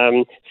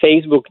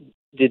Facebook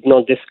did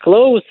not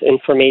disclose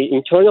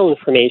internal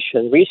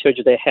information, research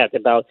they had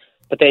about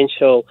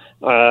potential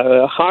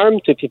harm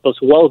to people's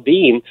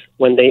well-being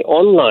when they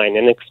online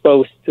and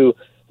exposed to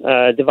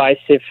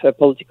divisive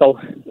political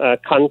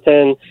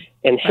content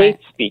and hate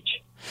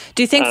speech.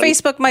 Do you think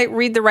Facebook might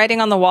read the writing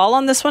on the wall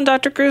on this one,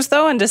 Dr. Cruz,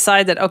 though, and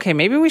decide that, okay,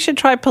 maybe we should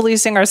try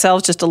policing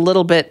ourselves just a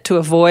little bit to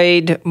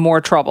avoid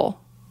more trouble?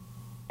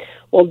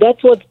 Well,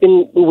 that's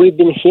we've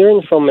been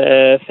hearing from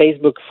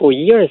Facebook for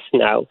years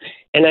now,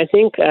 and I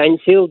think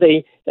until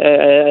they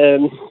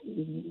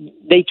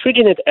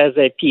treated it as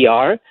a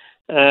PR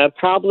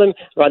problem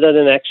rather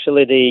than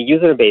actually the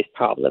user base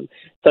problem.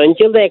 So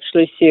until they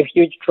actually see a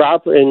huge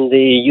drop in the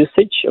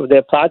usage of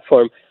their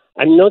platform,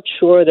 I'm not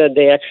sure that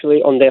they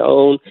actually on their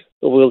own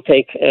will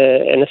take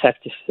an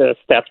effective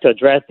step to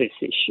address these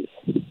issues.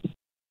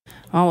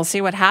 Well, we'll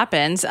see what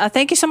happens.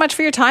 Thank you so much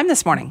for your time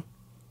this morning.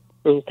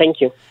 Thank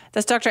you.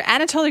 That's Dr.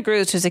 Anatoly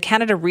Gruz, who's a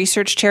Canada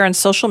Research Chair in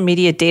Social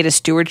Media Data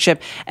Stewardship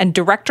and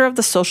Director of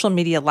the Social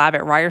Media Lab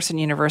at Ryerson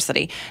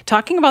University,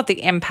 talking about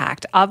the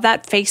impact of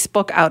that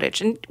Facebook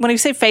outage. And when we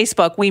say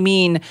Facebook, we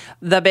mean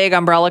the big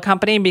umbrella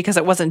company, because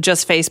it wasn't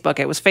just Facebook.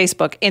 It was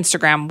Facebook,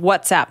 Instagram,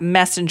 WhatsApp,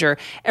 Messenger,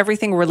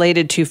 everything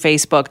related to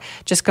Facebook,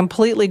 just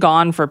completely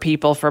gone for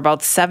people for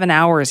about 7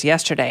 hours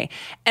yesterday.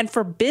 And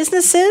for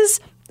businesses,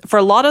 for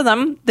a lot of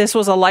them, this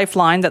was a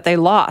lifeline that they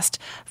lost.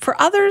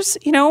 For others,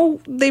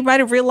 they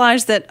might have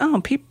realized that,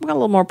 people got a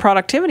little more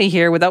productivity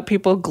here without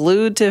people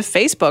glued to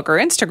Facebook or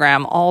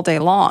Instagram all day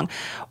long.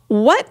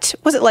 What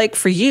was it like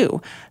for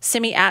you?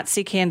 Simi at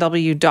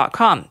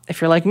cknw.com.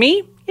 If you're like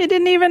me, you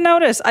didn't even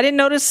notice. I didn't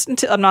notice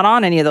until I'm not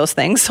on any of those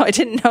things, so I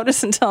didn't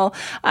notice until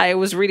I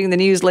was reading the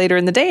news later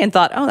in the day and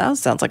thought, that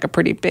sounds like a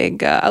pretty big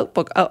outage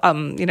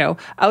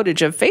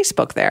of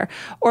Facebook there.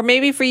 Or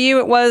maybe for you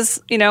it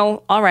was,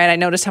 all right, I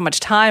noticed how much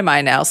time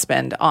I now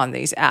spend on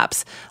these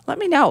apps. Let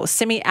me know.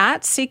 Simi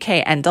at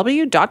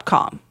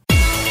cknw.com.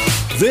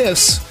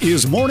 This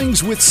is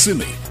Mornings with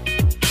Simi.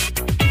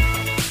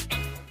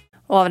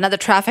 We'll have another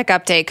traffic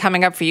update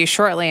coming up for you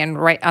shortly.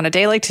 And right on a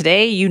day like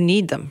today, you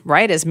need them,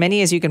 right? As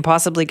many as you can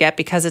possibly get,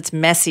 because it's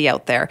messy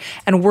out there.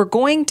 And we're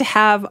going to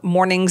have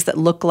mornings that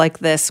look like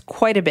this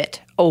quite a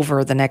bit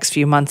over the next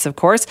few months, of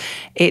course.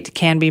 It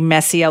can be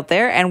messy out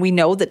there. And we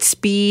know that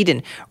speed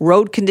and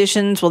road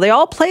conditions, they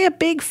all play a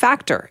big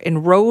factor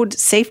in road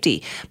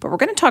safety. But we're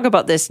going to talk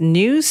about this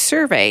new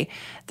survey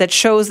that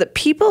shows that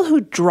people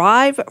who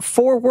drive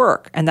for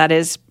work, and that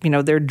is,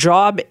 their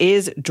job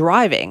is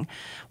driving,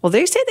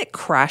 they say that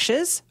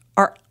crashes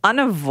are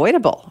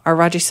unavoidable. Our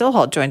Raji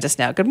Silhal joins us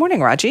now. Good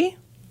morning, Raji.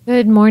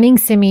 Good morning,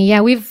 Simi.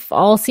 Yeah, we've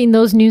all seen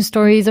those news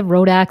stories of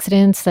road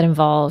accidents that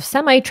involve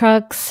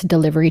semi-trucks,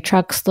 delivery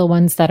trucks, the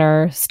ones that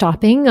are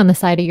stopping on the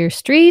side of your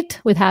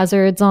street with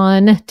hazards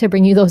on to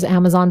bring you those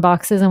Amazon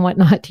boxes and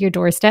whatnot to your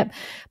doorstep,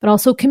 but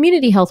also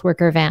community health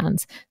worker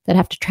vans that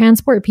have to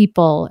transport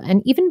people,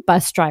 and even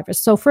bus drivers.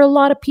 So for a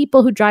lot of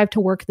people who drive to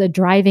work, the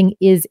driving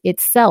is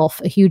itself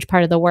a huge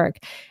part of the work.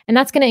 And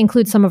that's going to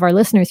include some of our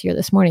listeners here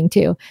this morning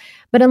too.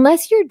 But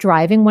unless you're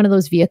driving one of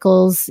those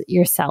vehicles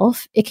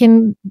yourself, it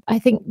can, I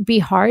think, be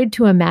hard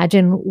to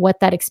imagine what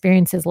that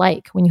experience is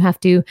like when you have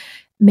to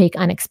make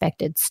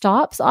unexpected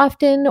stops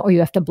often, or you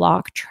have to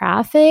block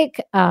traffic.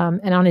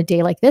 And on a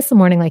day like this, a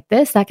morning like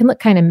this, that can look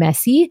kind of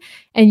messy.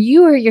 And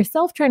you are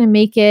yourself trying to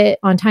make it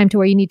on time to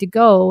where you need to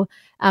go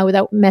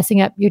without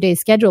messing up your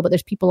day's schedule. But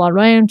there's people all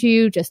around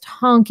you just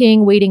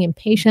honking, waiting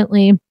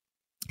impatiently.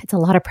 It's a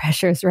lot of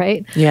pressures,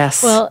 right?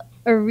 Yes. Well,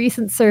 a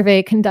recent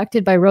survey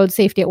conducted by Road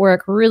Safety at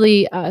Work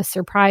really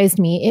surprised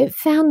me. It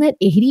found that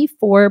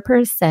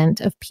 84%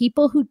 of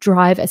people who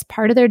drive as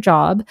part of their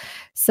job,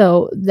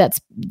 so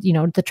that's,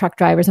 the truck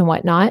drivers and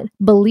whatnot,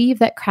 believe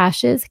that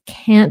crashes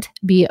can't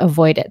be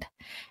avoided.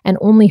 And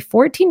only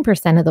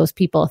 14% of those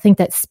people think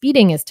that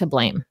speeding is to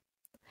blame.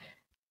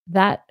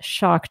 That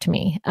shocked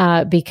me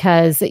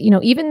because,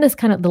 even this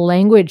kind of the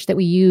language that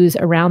we use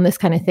around this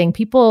kind of thing,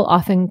 people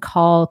often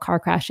call car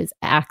crashes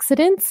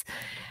accidents.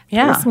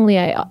 Yeah. Personally,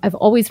 I've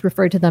always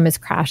referred to them as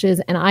crashes,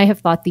 and I have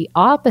thought the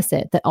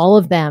opposite, that all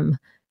of them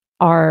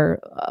are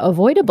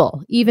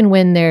avoidable, even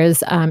when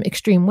there's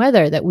extreme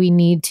weather, that we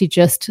need to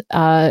just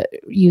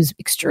use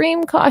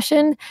extreme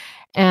caution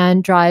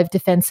and drive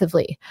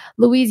defensively.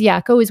 Louise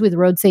Yacko is with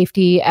Road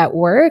Safety at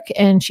Work,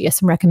 and she has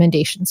some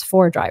recommendations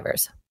for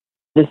drivers.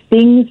 The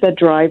things that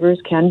drivers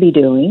can be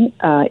doing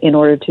in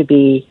order to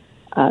be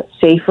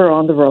safer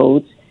on the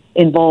roads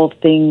involve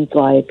things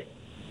like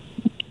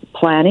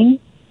planning,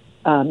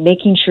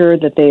 making sure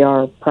that they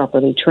are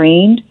properly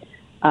trained,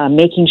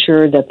 making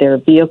sure that their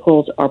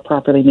vehicles are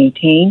properly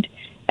maintained,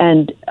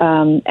 and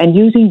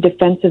using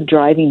defensive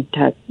driving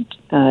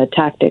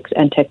tactics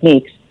and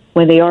techniques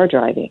when they are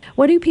driving.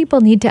 What do people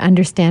need to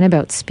understand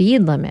about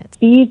speed limits?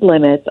 Speed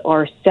limits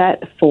are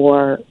set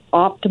for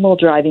optimal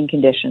driving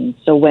conditions.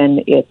 So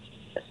when it's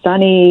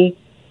sunny,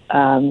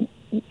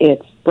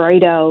 it's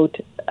bright out,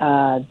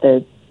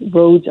 the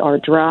roads are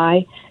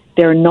dry,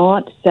 they're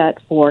not set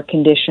for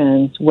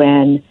conditions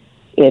when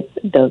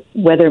the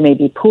weather may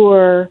be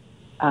poor,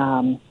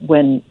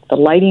 when the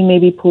lighting may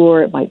be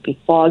poor, it might be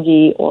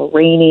foggy or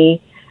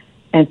rainy.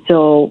 And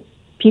so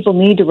people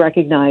need to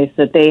recognize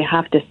that they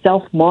have to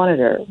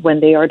self-monitor when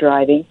they are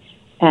driving,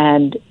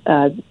 and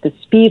the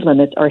speed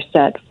limits are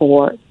set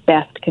for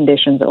best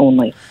conditions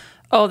only.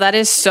 Oh, that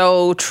is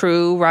so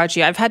true,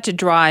 Raji. I've had to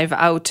drive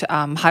out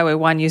Highway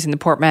 1 using the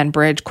Port Mann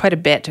Bridge quite a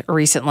bit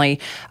recently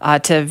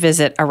to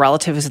visit a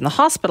relative who's in the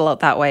hospital out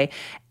that way.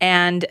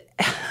 And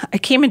I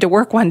came into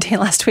work one day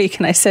last week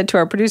and I said to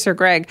our producer,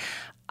 Greg,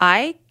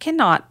 I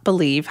cannot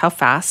believe how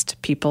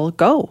fast people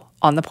go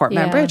on the Port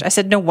Mann Bridge. I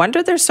said, no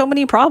wonder there's so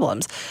many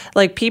problems.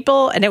 Like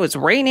people, and it was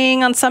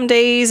raining on some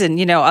days and,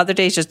 other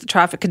days just the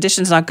traffic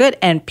conditions not good.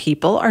 And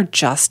people are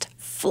just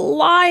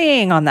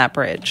flying on that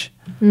bridge.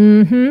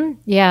 Mm-hmm.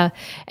 Yeah.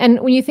 And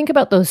when you think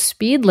about those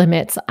speed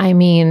limits, I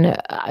mean,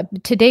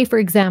 today, for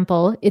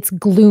example, it's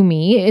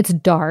gloomy, it's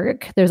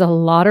dark, there's a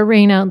lot of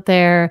rain out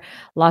there,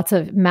 lots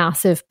of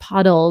massive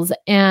puddles.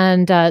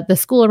 And the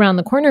school around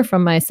the corner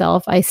from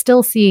myself, I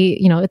still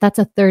see, that's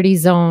a 30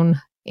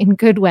 zone in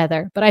good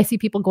weather, but I see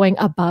people going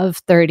above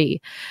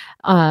 30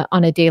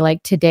 on a day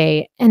like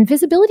today. And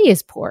visibility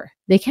is poor.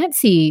 They can't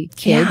see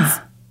kids,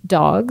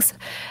 dogs.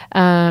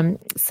 I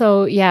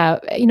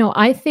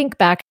think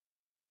back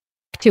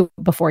to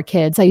before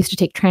kids, I used to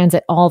take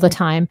transit all the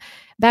time.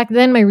 Back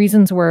then, my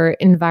reasons were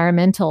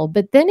environmental,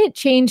 but then it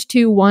changed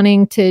to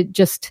wanting to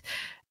just,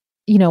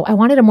 I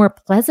wanted a more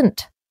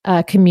pleasant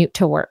commute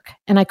to work.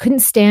 And I couldn't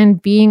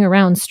stand being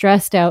around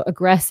stressed out,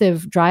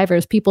 aggressive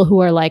drivers, people who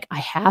are like, I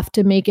have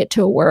to make it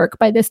to work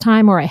by this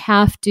time, or I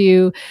have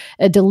to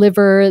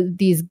deliver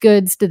these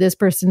goods to this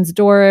person's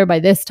door by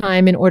this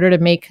time in order to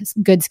make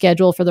good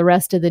schedule for the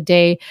rest of the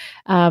day.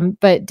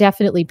 But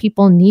definitely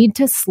people need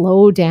to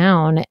slow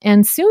down.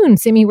 And soon,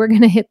 Simi, we're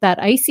going to hit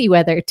that icy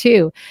weather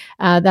too.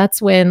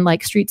 That's when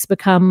streets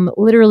become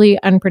literally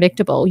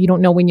unpredictable. You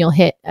don't know when you'll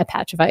hit a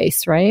patch of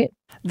ice, right?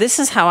 This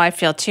is how I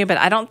feel too, but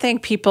I don't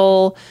think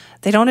people,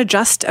 they don't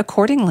adjust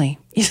accordingly,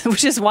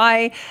 which is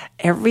why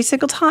every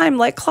single time,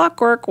 like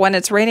clockwork, when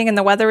it's raining and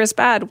the weather is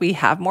bad, we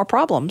have more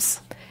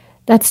problems.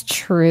 That's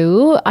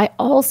true. I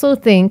also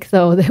think,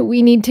 though, that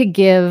we need to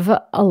give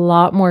a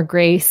lot more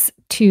grace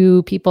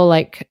to people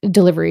like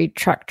delivery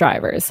truck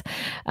drivers,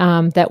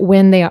 that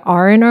when they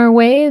are in our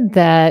way,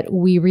 that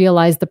we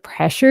realize the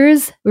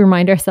pressures, we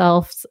remind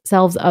ourselves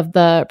of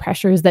the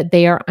pressures that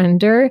they are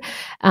under,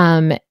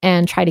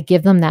 and try to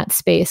give them that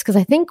space. Because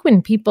I think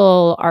when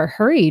people are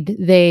hurried,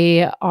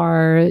 they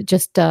are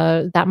just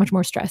that much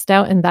more stressed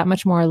out and that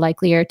much more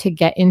likelier to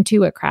get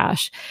into a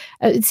crash.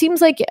 It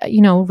seems like,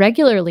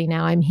 regularly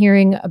now I'm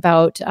hearing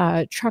about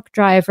truck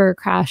driver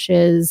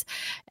crashes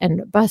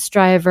and bus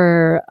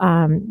driver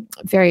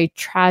very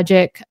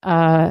tragic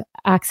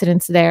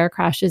accidents there,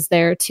 crashes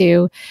there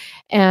too.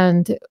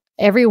 And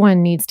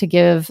everyone needs to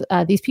give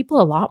these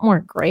people a lot more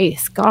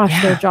grace. Gosh,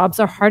 their jobs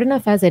are hard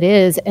enough as it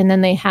is. And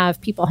then they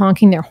have people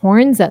honking their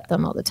horns at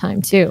them all the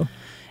time too.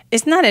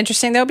 Isn't that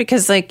interesting though?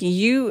 Because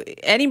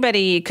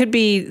anybody, it could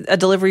be a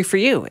delivery for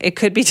you. It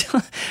could be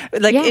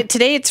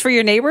today it's for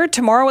your neighbor.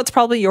 Tomorrow it's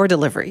probably your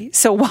delivery.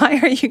 So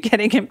why are you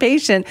getting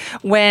impatient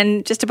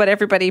when just about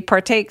everybody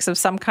partakes of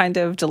some kind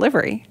of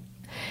delivery?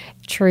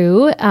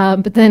 True.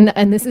 But then,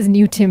 and this is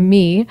new to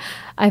me,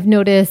 I've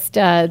noticed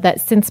that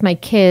since my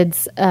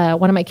kids,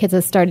 one of my kids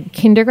has started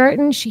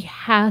kindergarten, she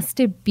has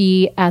to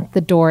be at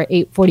the door at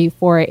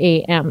 8:44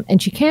 a.m.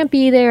 And she can't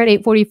be there at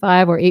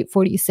 8:45 or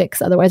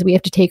 8:46. Otherwise, we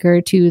have to take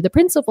her to the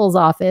principal's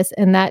office.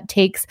 And that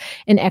takes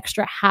an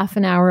extra half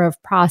an hour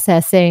of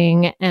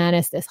processing. And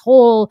it's this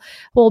whole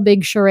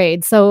big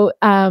charade. So,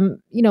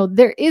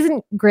 there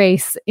isn't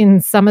grace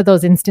in some of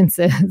those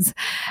instances.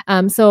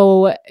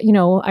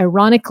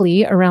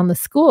 Ironically, around the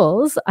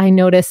schools, I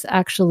notice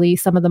actually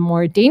some of the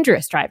more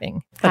dangerous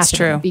driving. That's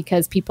true.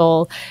 Because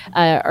people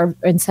are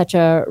in such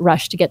a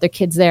rush to get their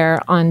kids there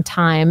on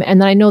time.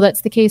 And then I know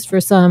that's the case for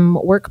some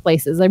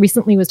workplaces. I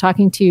recently was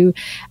talking to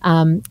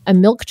a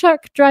milk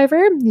truck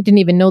driver. He didn't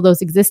even know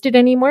those existed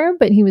anymore,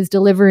 but he was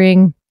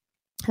delivering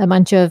a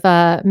bunch of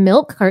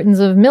cartons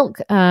of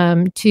milk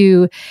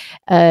to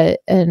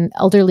an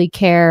elderly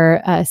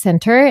care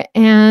center.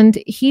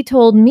 And he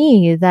told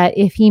me that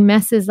if he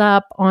messes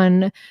up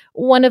on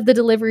one of the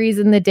deliveries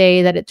in the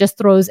day, that it just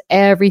throws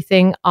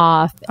everything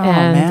off.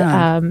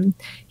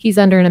 He's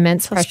under an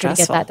immense pressure to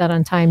get that done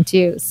on time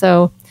too.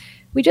 So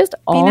we just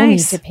all need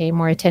to pay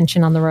more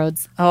attention on the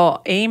roads.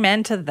 Oh,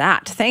 amen to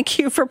that. Thank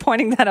you for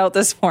pointing that out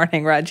this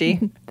morning,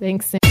 Raji.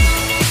 Thanks, Sim.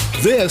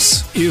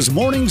 This is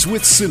Mornings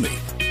with Simi.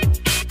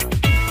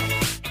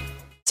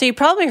 So you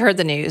probably heard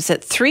the news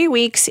that 3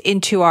 weeks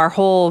into our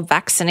whole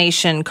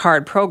vaccination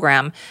card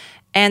program,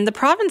 and the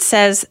province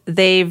says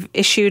they've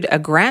issued a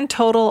grand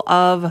total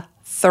of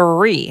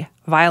 3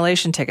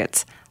 violation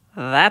tickets.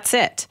 That's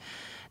it.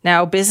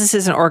 Now,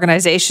 businesses and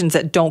organizations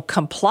that don't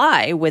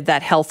comply with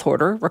that health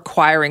order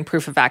requiring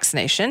proof of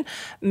vaccination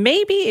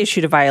may be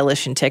issued a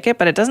violation ticket,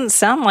 but it doesn't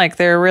sound like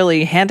they're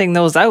really handing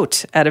those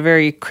out at a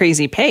very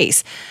crazy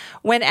pace.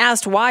 When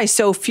asked why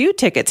so few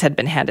tickets had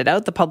been handed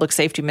out, the Public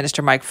Safety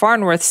Minister, Mike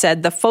Farnworth,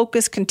 said the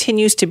focus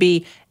continues to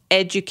be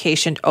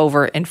education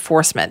over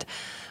enforcement.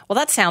 Well,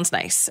 that sounds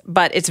nice,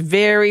 but it's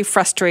very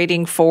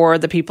frustrating for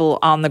the people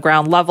on the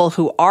ground level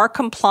who are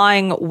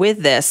complying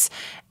with this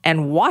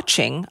and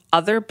watching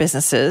other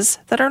businesses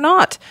that are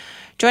not.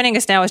 Joining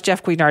us now is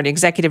Jeff Guignardi,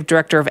 Executive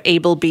Director of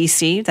ABLE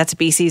BC. That's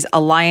BC's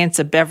Alliance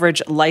of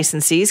Beverage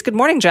Licensees. Good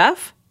morning,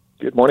 Jeff.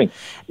 Good morning.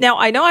 Now,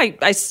 I know I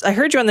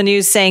heard you on the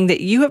news saying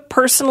that you have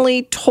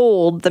personally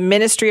told the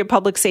Ministry of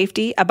Public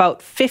Safety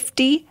about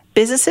 50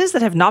 businesses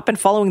that have not been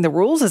following the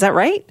rules. Is that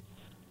right?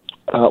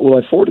 Well,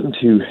 I forwarded them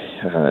to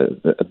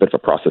a bit of a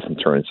process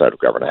intern inside of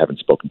government. I haven't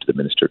spoken to the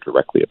minister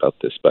directly about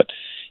this, but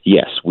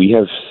yes, we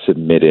have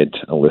submitted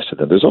a list of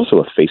them. There's also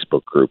a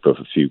Facebook group of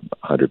a few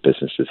hundred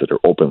businesses that are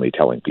openly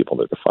telling people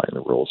they're defying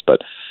the rules.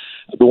 But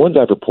the ones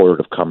I've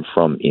reported have come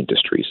from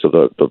industry. So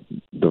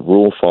the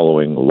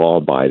rule-following,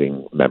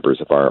 law-abiding members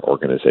of our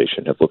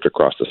organization have looked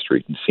across the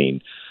street and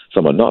seen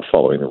someone not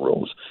following the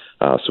rules.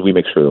 So we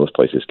make sure those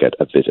places get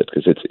a visit,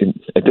 because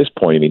at this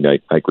point, I mean, I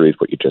agree with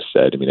what you just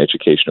said. I mean,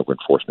 education over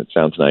enforcement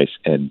sounds nice,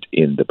 and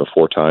in the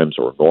before times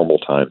or normal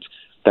times,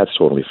 that's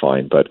totally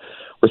fine. But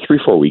we're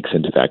 3-4 weeks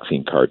into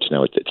vaccine cards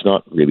now. It's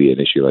not really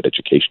an issue about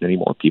education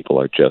anymore. People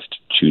are just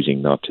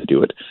choosing not to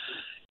do it.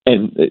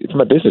 And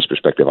from a business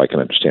perspective, I can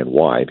understand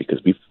why,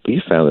 because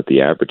we've found that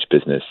the average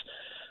business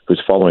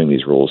who's following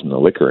these rules in the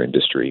liquor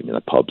industry,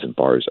 the pubs and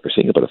bars, are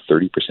seeing about a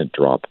 30%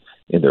 drop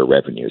in their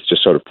revenue. It's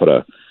just sort of put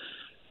a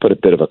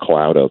bit of a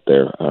cloud out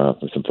there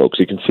for some folks.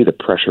 You can see the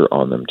pressure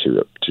on them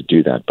to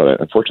do that. But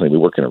unfortunately, we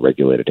work in a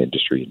regulated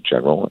industry in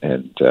general,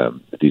 and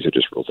these are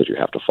just rules that you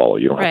have to follow.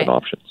 You don't have an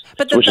option,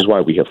 which is why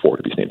we have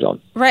forwarded these names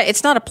on. Right.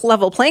 It's not a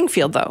level playing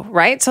field, though,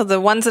 right? So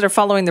the ones that are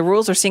following the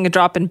rules are seeing a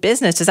drop in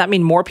business. Does that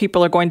mean more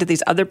people are going to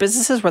these other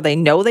businesses where they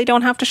know they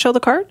don't have to show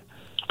the card?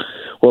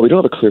 Well, we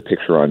don't have a clear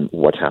picture on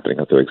what's happening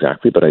out there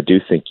exactly, but I do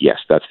think, yes,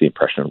 that's the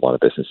impression of a lot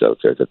of businesses out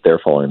there, that they're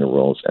following the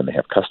rules and they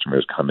have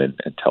customers come in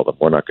and tell them,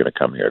 we're not going to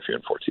come here if you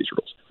enforce these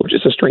rules, which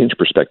is a strange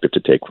perspective to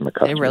take from a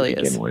customer. It really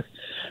to begin is. With.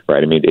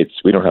 Right? I mean,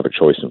 we don't have a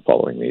choice in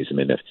following these. I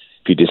mean, if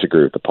you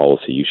disagree with the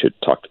policy, you should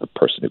talk to the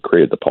person who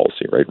created the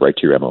policy, right? Write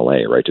to your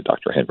MLA, write to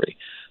Dr. Henry.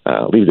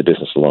 Leave the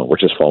business alone. We're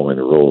just following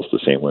the rules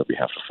the same way we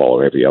have to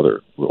follow every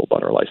other rule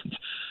about our license.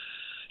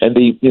 And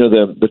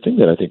the thing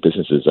that I think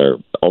businesses are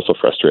also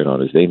frustrated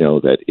on is they know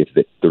that if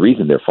the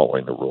reason they're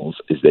following the rules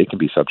is they can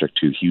be subject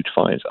to huge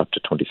fines up to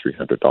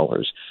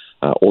 $2,300,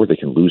 or they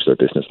can lose their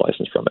business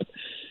license from it.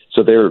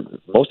 So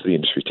most of the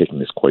industry is taking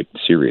this quite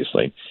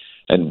seriously.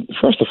 And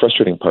for us, the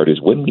frustrating part is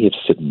when we have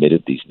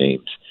submitted these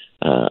names,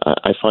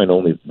 I find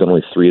only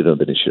 3 of them have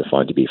been issued a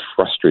fine to be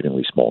a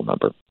frustratingly small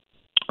number.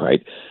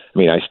 Right? I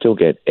mean, I still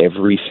get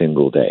every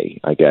single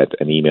day, I get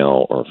an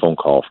email or a phone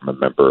call from a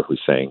member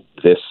who's saying,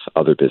 this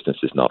other business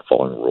is not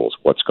following the rules.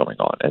 What's going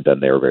on? And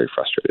then they're very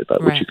frustrated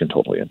about it, which you can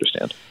totally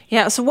understand.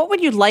 Yeah. So what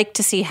would you like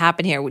to see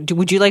happen here?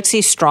 Would you like to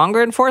see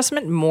stronger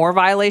enforcement, more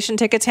violation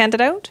tickets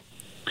handed out?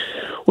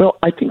 Well,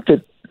 I think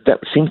that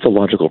seems the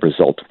logical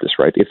result of this,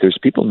 right? If there's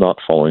people not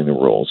following the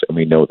rules, and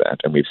we know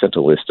that, and we've sent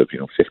a list of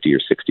 50 or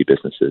 60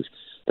 businesses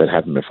that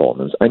haven't been following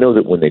them, I know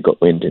that when they go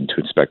in to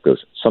inspect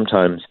those,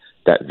 sometimes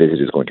that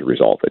visit is going to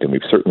resolve it. And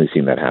we've certainly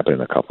seen that happen in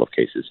a couple of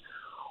cases.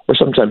 Or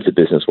sometimes the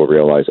business will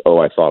realize,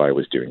 I thought I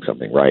was doing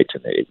something right,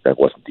 and that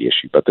wasn't the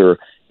issue. But there are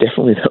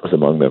definitely those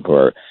among them who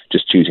are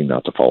just choosing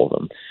not to follow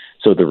them.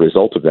 So the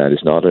result of that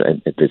is not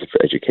a visit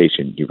for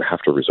education. You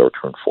have to resort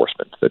to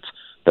enforcement.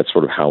 That's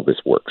sort of how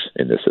this works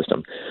in this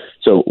system.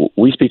 So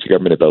we speak to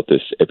government about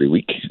this every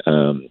week,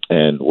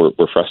 and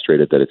we're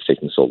frustrated that it's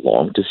taking so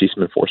long to see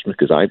some enforcement,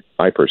 because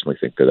I personally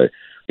think that I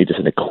need to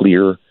send a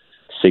clear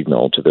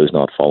signal to those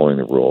not following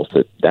the rules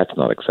that that's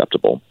not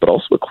acceptable, but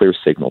also a clear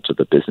signal to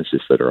the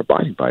businesses that are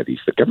abiding by these.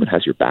 The government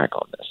has your back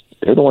on this.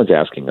 They're the ones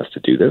asking us to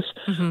do this.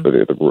 Mm-hmm.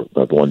 They're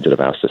the ones that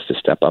have asked us to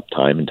step up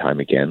time and time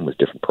again with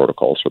different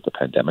protocols for the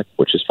pandemic,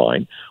 which is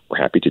fine.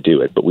 We're happy to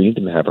do it, but we need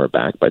them to have our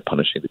back by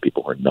punishing the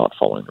people who are not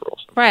following the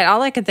rules. Right.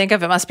 All I can think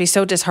of, it must be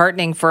so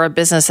disheartening for a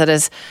business that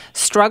is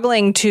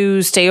struggling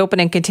to stay open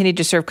and continue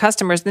to serve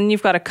customers. Then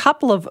you've got a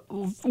couple of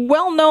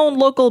well-known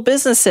local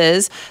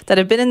businesses that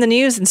have been in the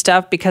news and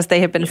stuff because they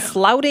have been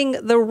flouting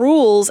the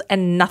rules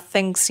and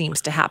nothing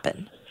seems to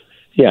happen.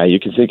 Yeah, you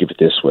can think of it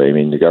this way. I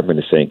mean, the government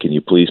is saying, can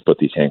you please put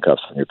these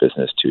handcuffs on your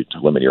business to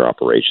limit your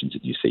operations?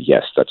 And you say,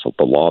 yes, that's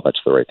the law. That's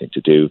the right thing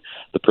to do.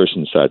 The person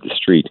inside the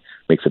street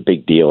makes a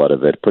big deal out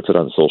of it, puts it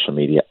on social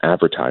media,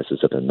 advertises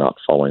that they're not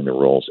following the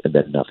rules, and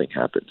then nothing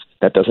happens.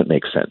 That doesn't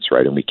make sense,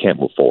 right? And we can't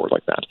move forward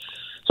like that.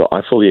 So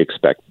I fully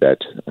expect that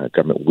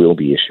government will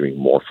be issuing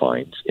more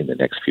fines in the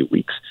next few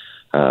weeks.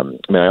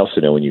 I also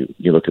know when you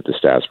look at the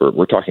stats,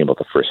 we're talking about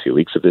the first few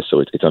weeks of this, so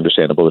it's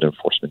understandable that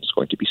enforcement is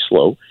going to be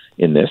slow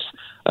in this,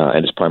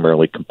 and it's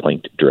primarily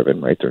complaint-driven,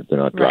 right? They're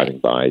not driving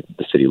by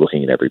the city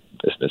looking at every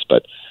business,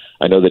 but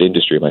I know that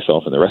industry,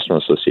 myself, and the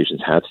restaurant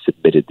associations have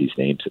submitted these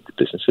names to the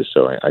businesses,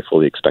 so I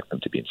fully expect them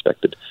to be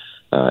inspected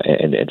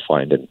and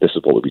fined, and this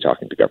is what we'll be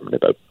talking to government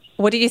about.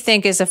 What do you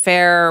think is a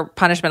fair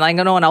punishment? I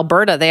know in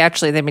Alberta,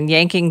 they've been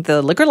yanking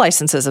the liquor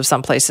licenses of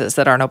some places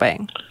that aren't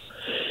obeying.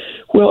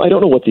 Well, I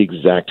don't know what the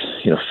exact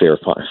fair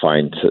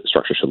fine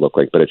structure should look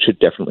like, but it should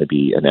definitely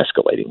be an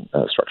escalating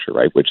structure,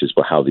 right? Which is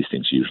how these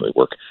things usually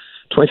work.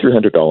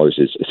 $2,300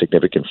 is a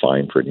significant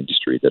fine for an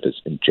industry that has,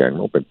 in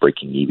general, been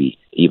breaking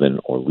even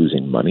or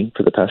losing money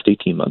for the past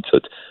 18 months. So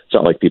it's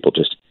not like people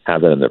just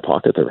have that in their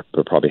pocket.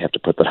 They'll probably have to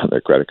put that on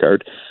their credit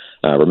card.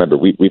 Remember,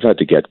 we've had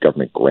to get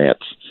government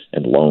grants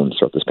and loans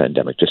throughout this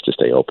pandemic just to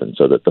stay open,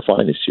 so that the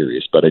fine is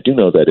serious. But I do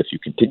know that if you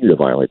continue to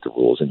violate the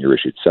rules and you're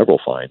issued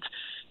several fines,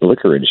 the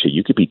liquor industry,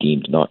 you could be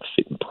deemed not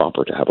fit and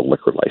proper to have a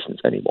liquor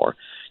license anymore.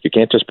 You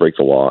can't just break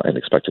the law and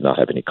expect to not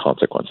have any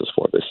consequences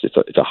for this.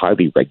 It's a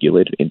highly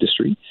regulated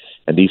industry,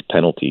 and these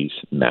penalties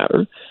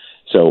matter.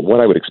 So what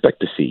I would expect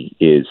to see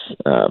is,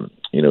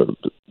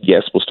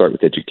 yes, we'll start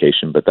with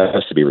education, but that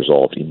has to be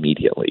resolved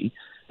immediately,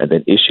 and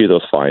then issue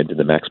those fines. And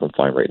the maximum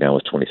fine right now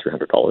is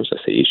 $2,300. I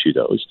say issue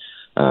those.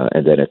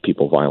 And then if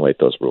people violate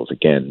those rules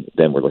again,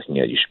 then we're looking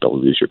at you should be able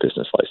to lose your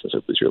business license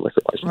or lose your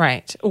liquor license.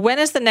 Right. When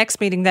is the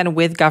next meeting then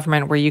with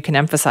government where you can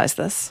emphasize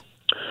this?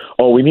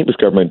 Oh, we meet with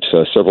government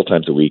several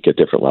times a week at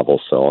different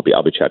levels, so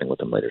I'll be chatting with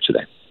them later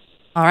today.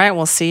 All right,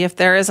 we'll see if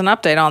there is an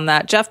update on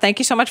that. Jeff, thank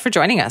you so much for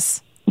joining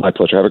us. My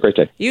pleasure. Have a great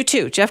day. You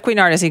too. Jeff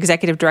Guinard is the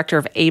Executive Director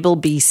of ABLE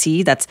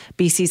BC. That's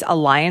BC's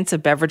Alliance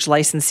of Beverage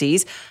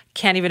Licensees.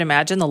 Can't even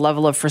imagine the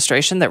level of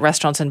frustration that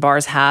restaurants and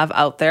bars have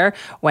out there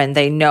when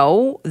they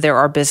know there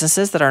are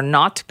businesses that are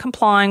not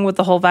complying with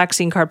the whole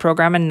vaccine card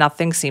program and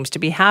nothing seems to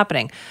be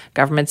happening.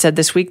 Government said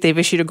this week they've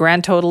issued a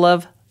grand total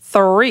of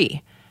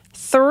three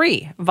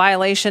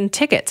violation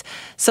tickets.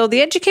 So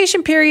the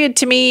education period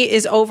to me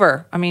is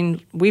over. I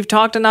mean, we've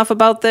talked enough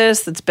about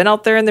this. It's been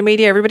out there in the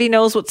media. Everybody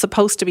knows what's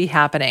supposed to be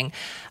happening.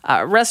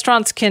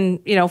 Restaurants can,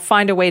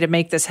 find a way to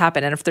make this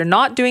happen. And if they're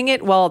not doing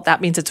it, well,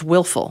 that means it's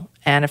willful.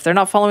 And if they're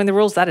not following the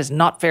rules, that is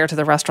not fair to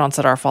the restaurants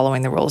that are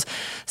following the rules.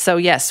 So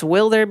yes,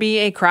 will there be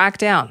a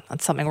crackdown?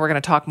 That's something we're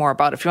going to talk more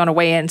about. If you want to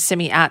weigh in,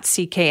 simi at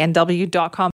cknw.com.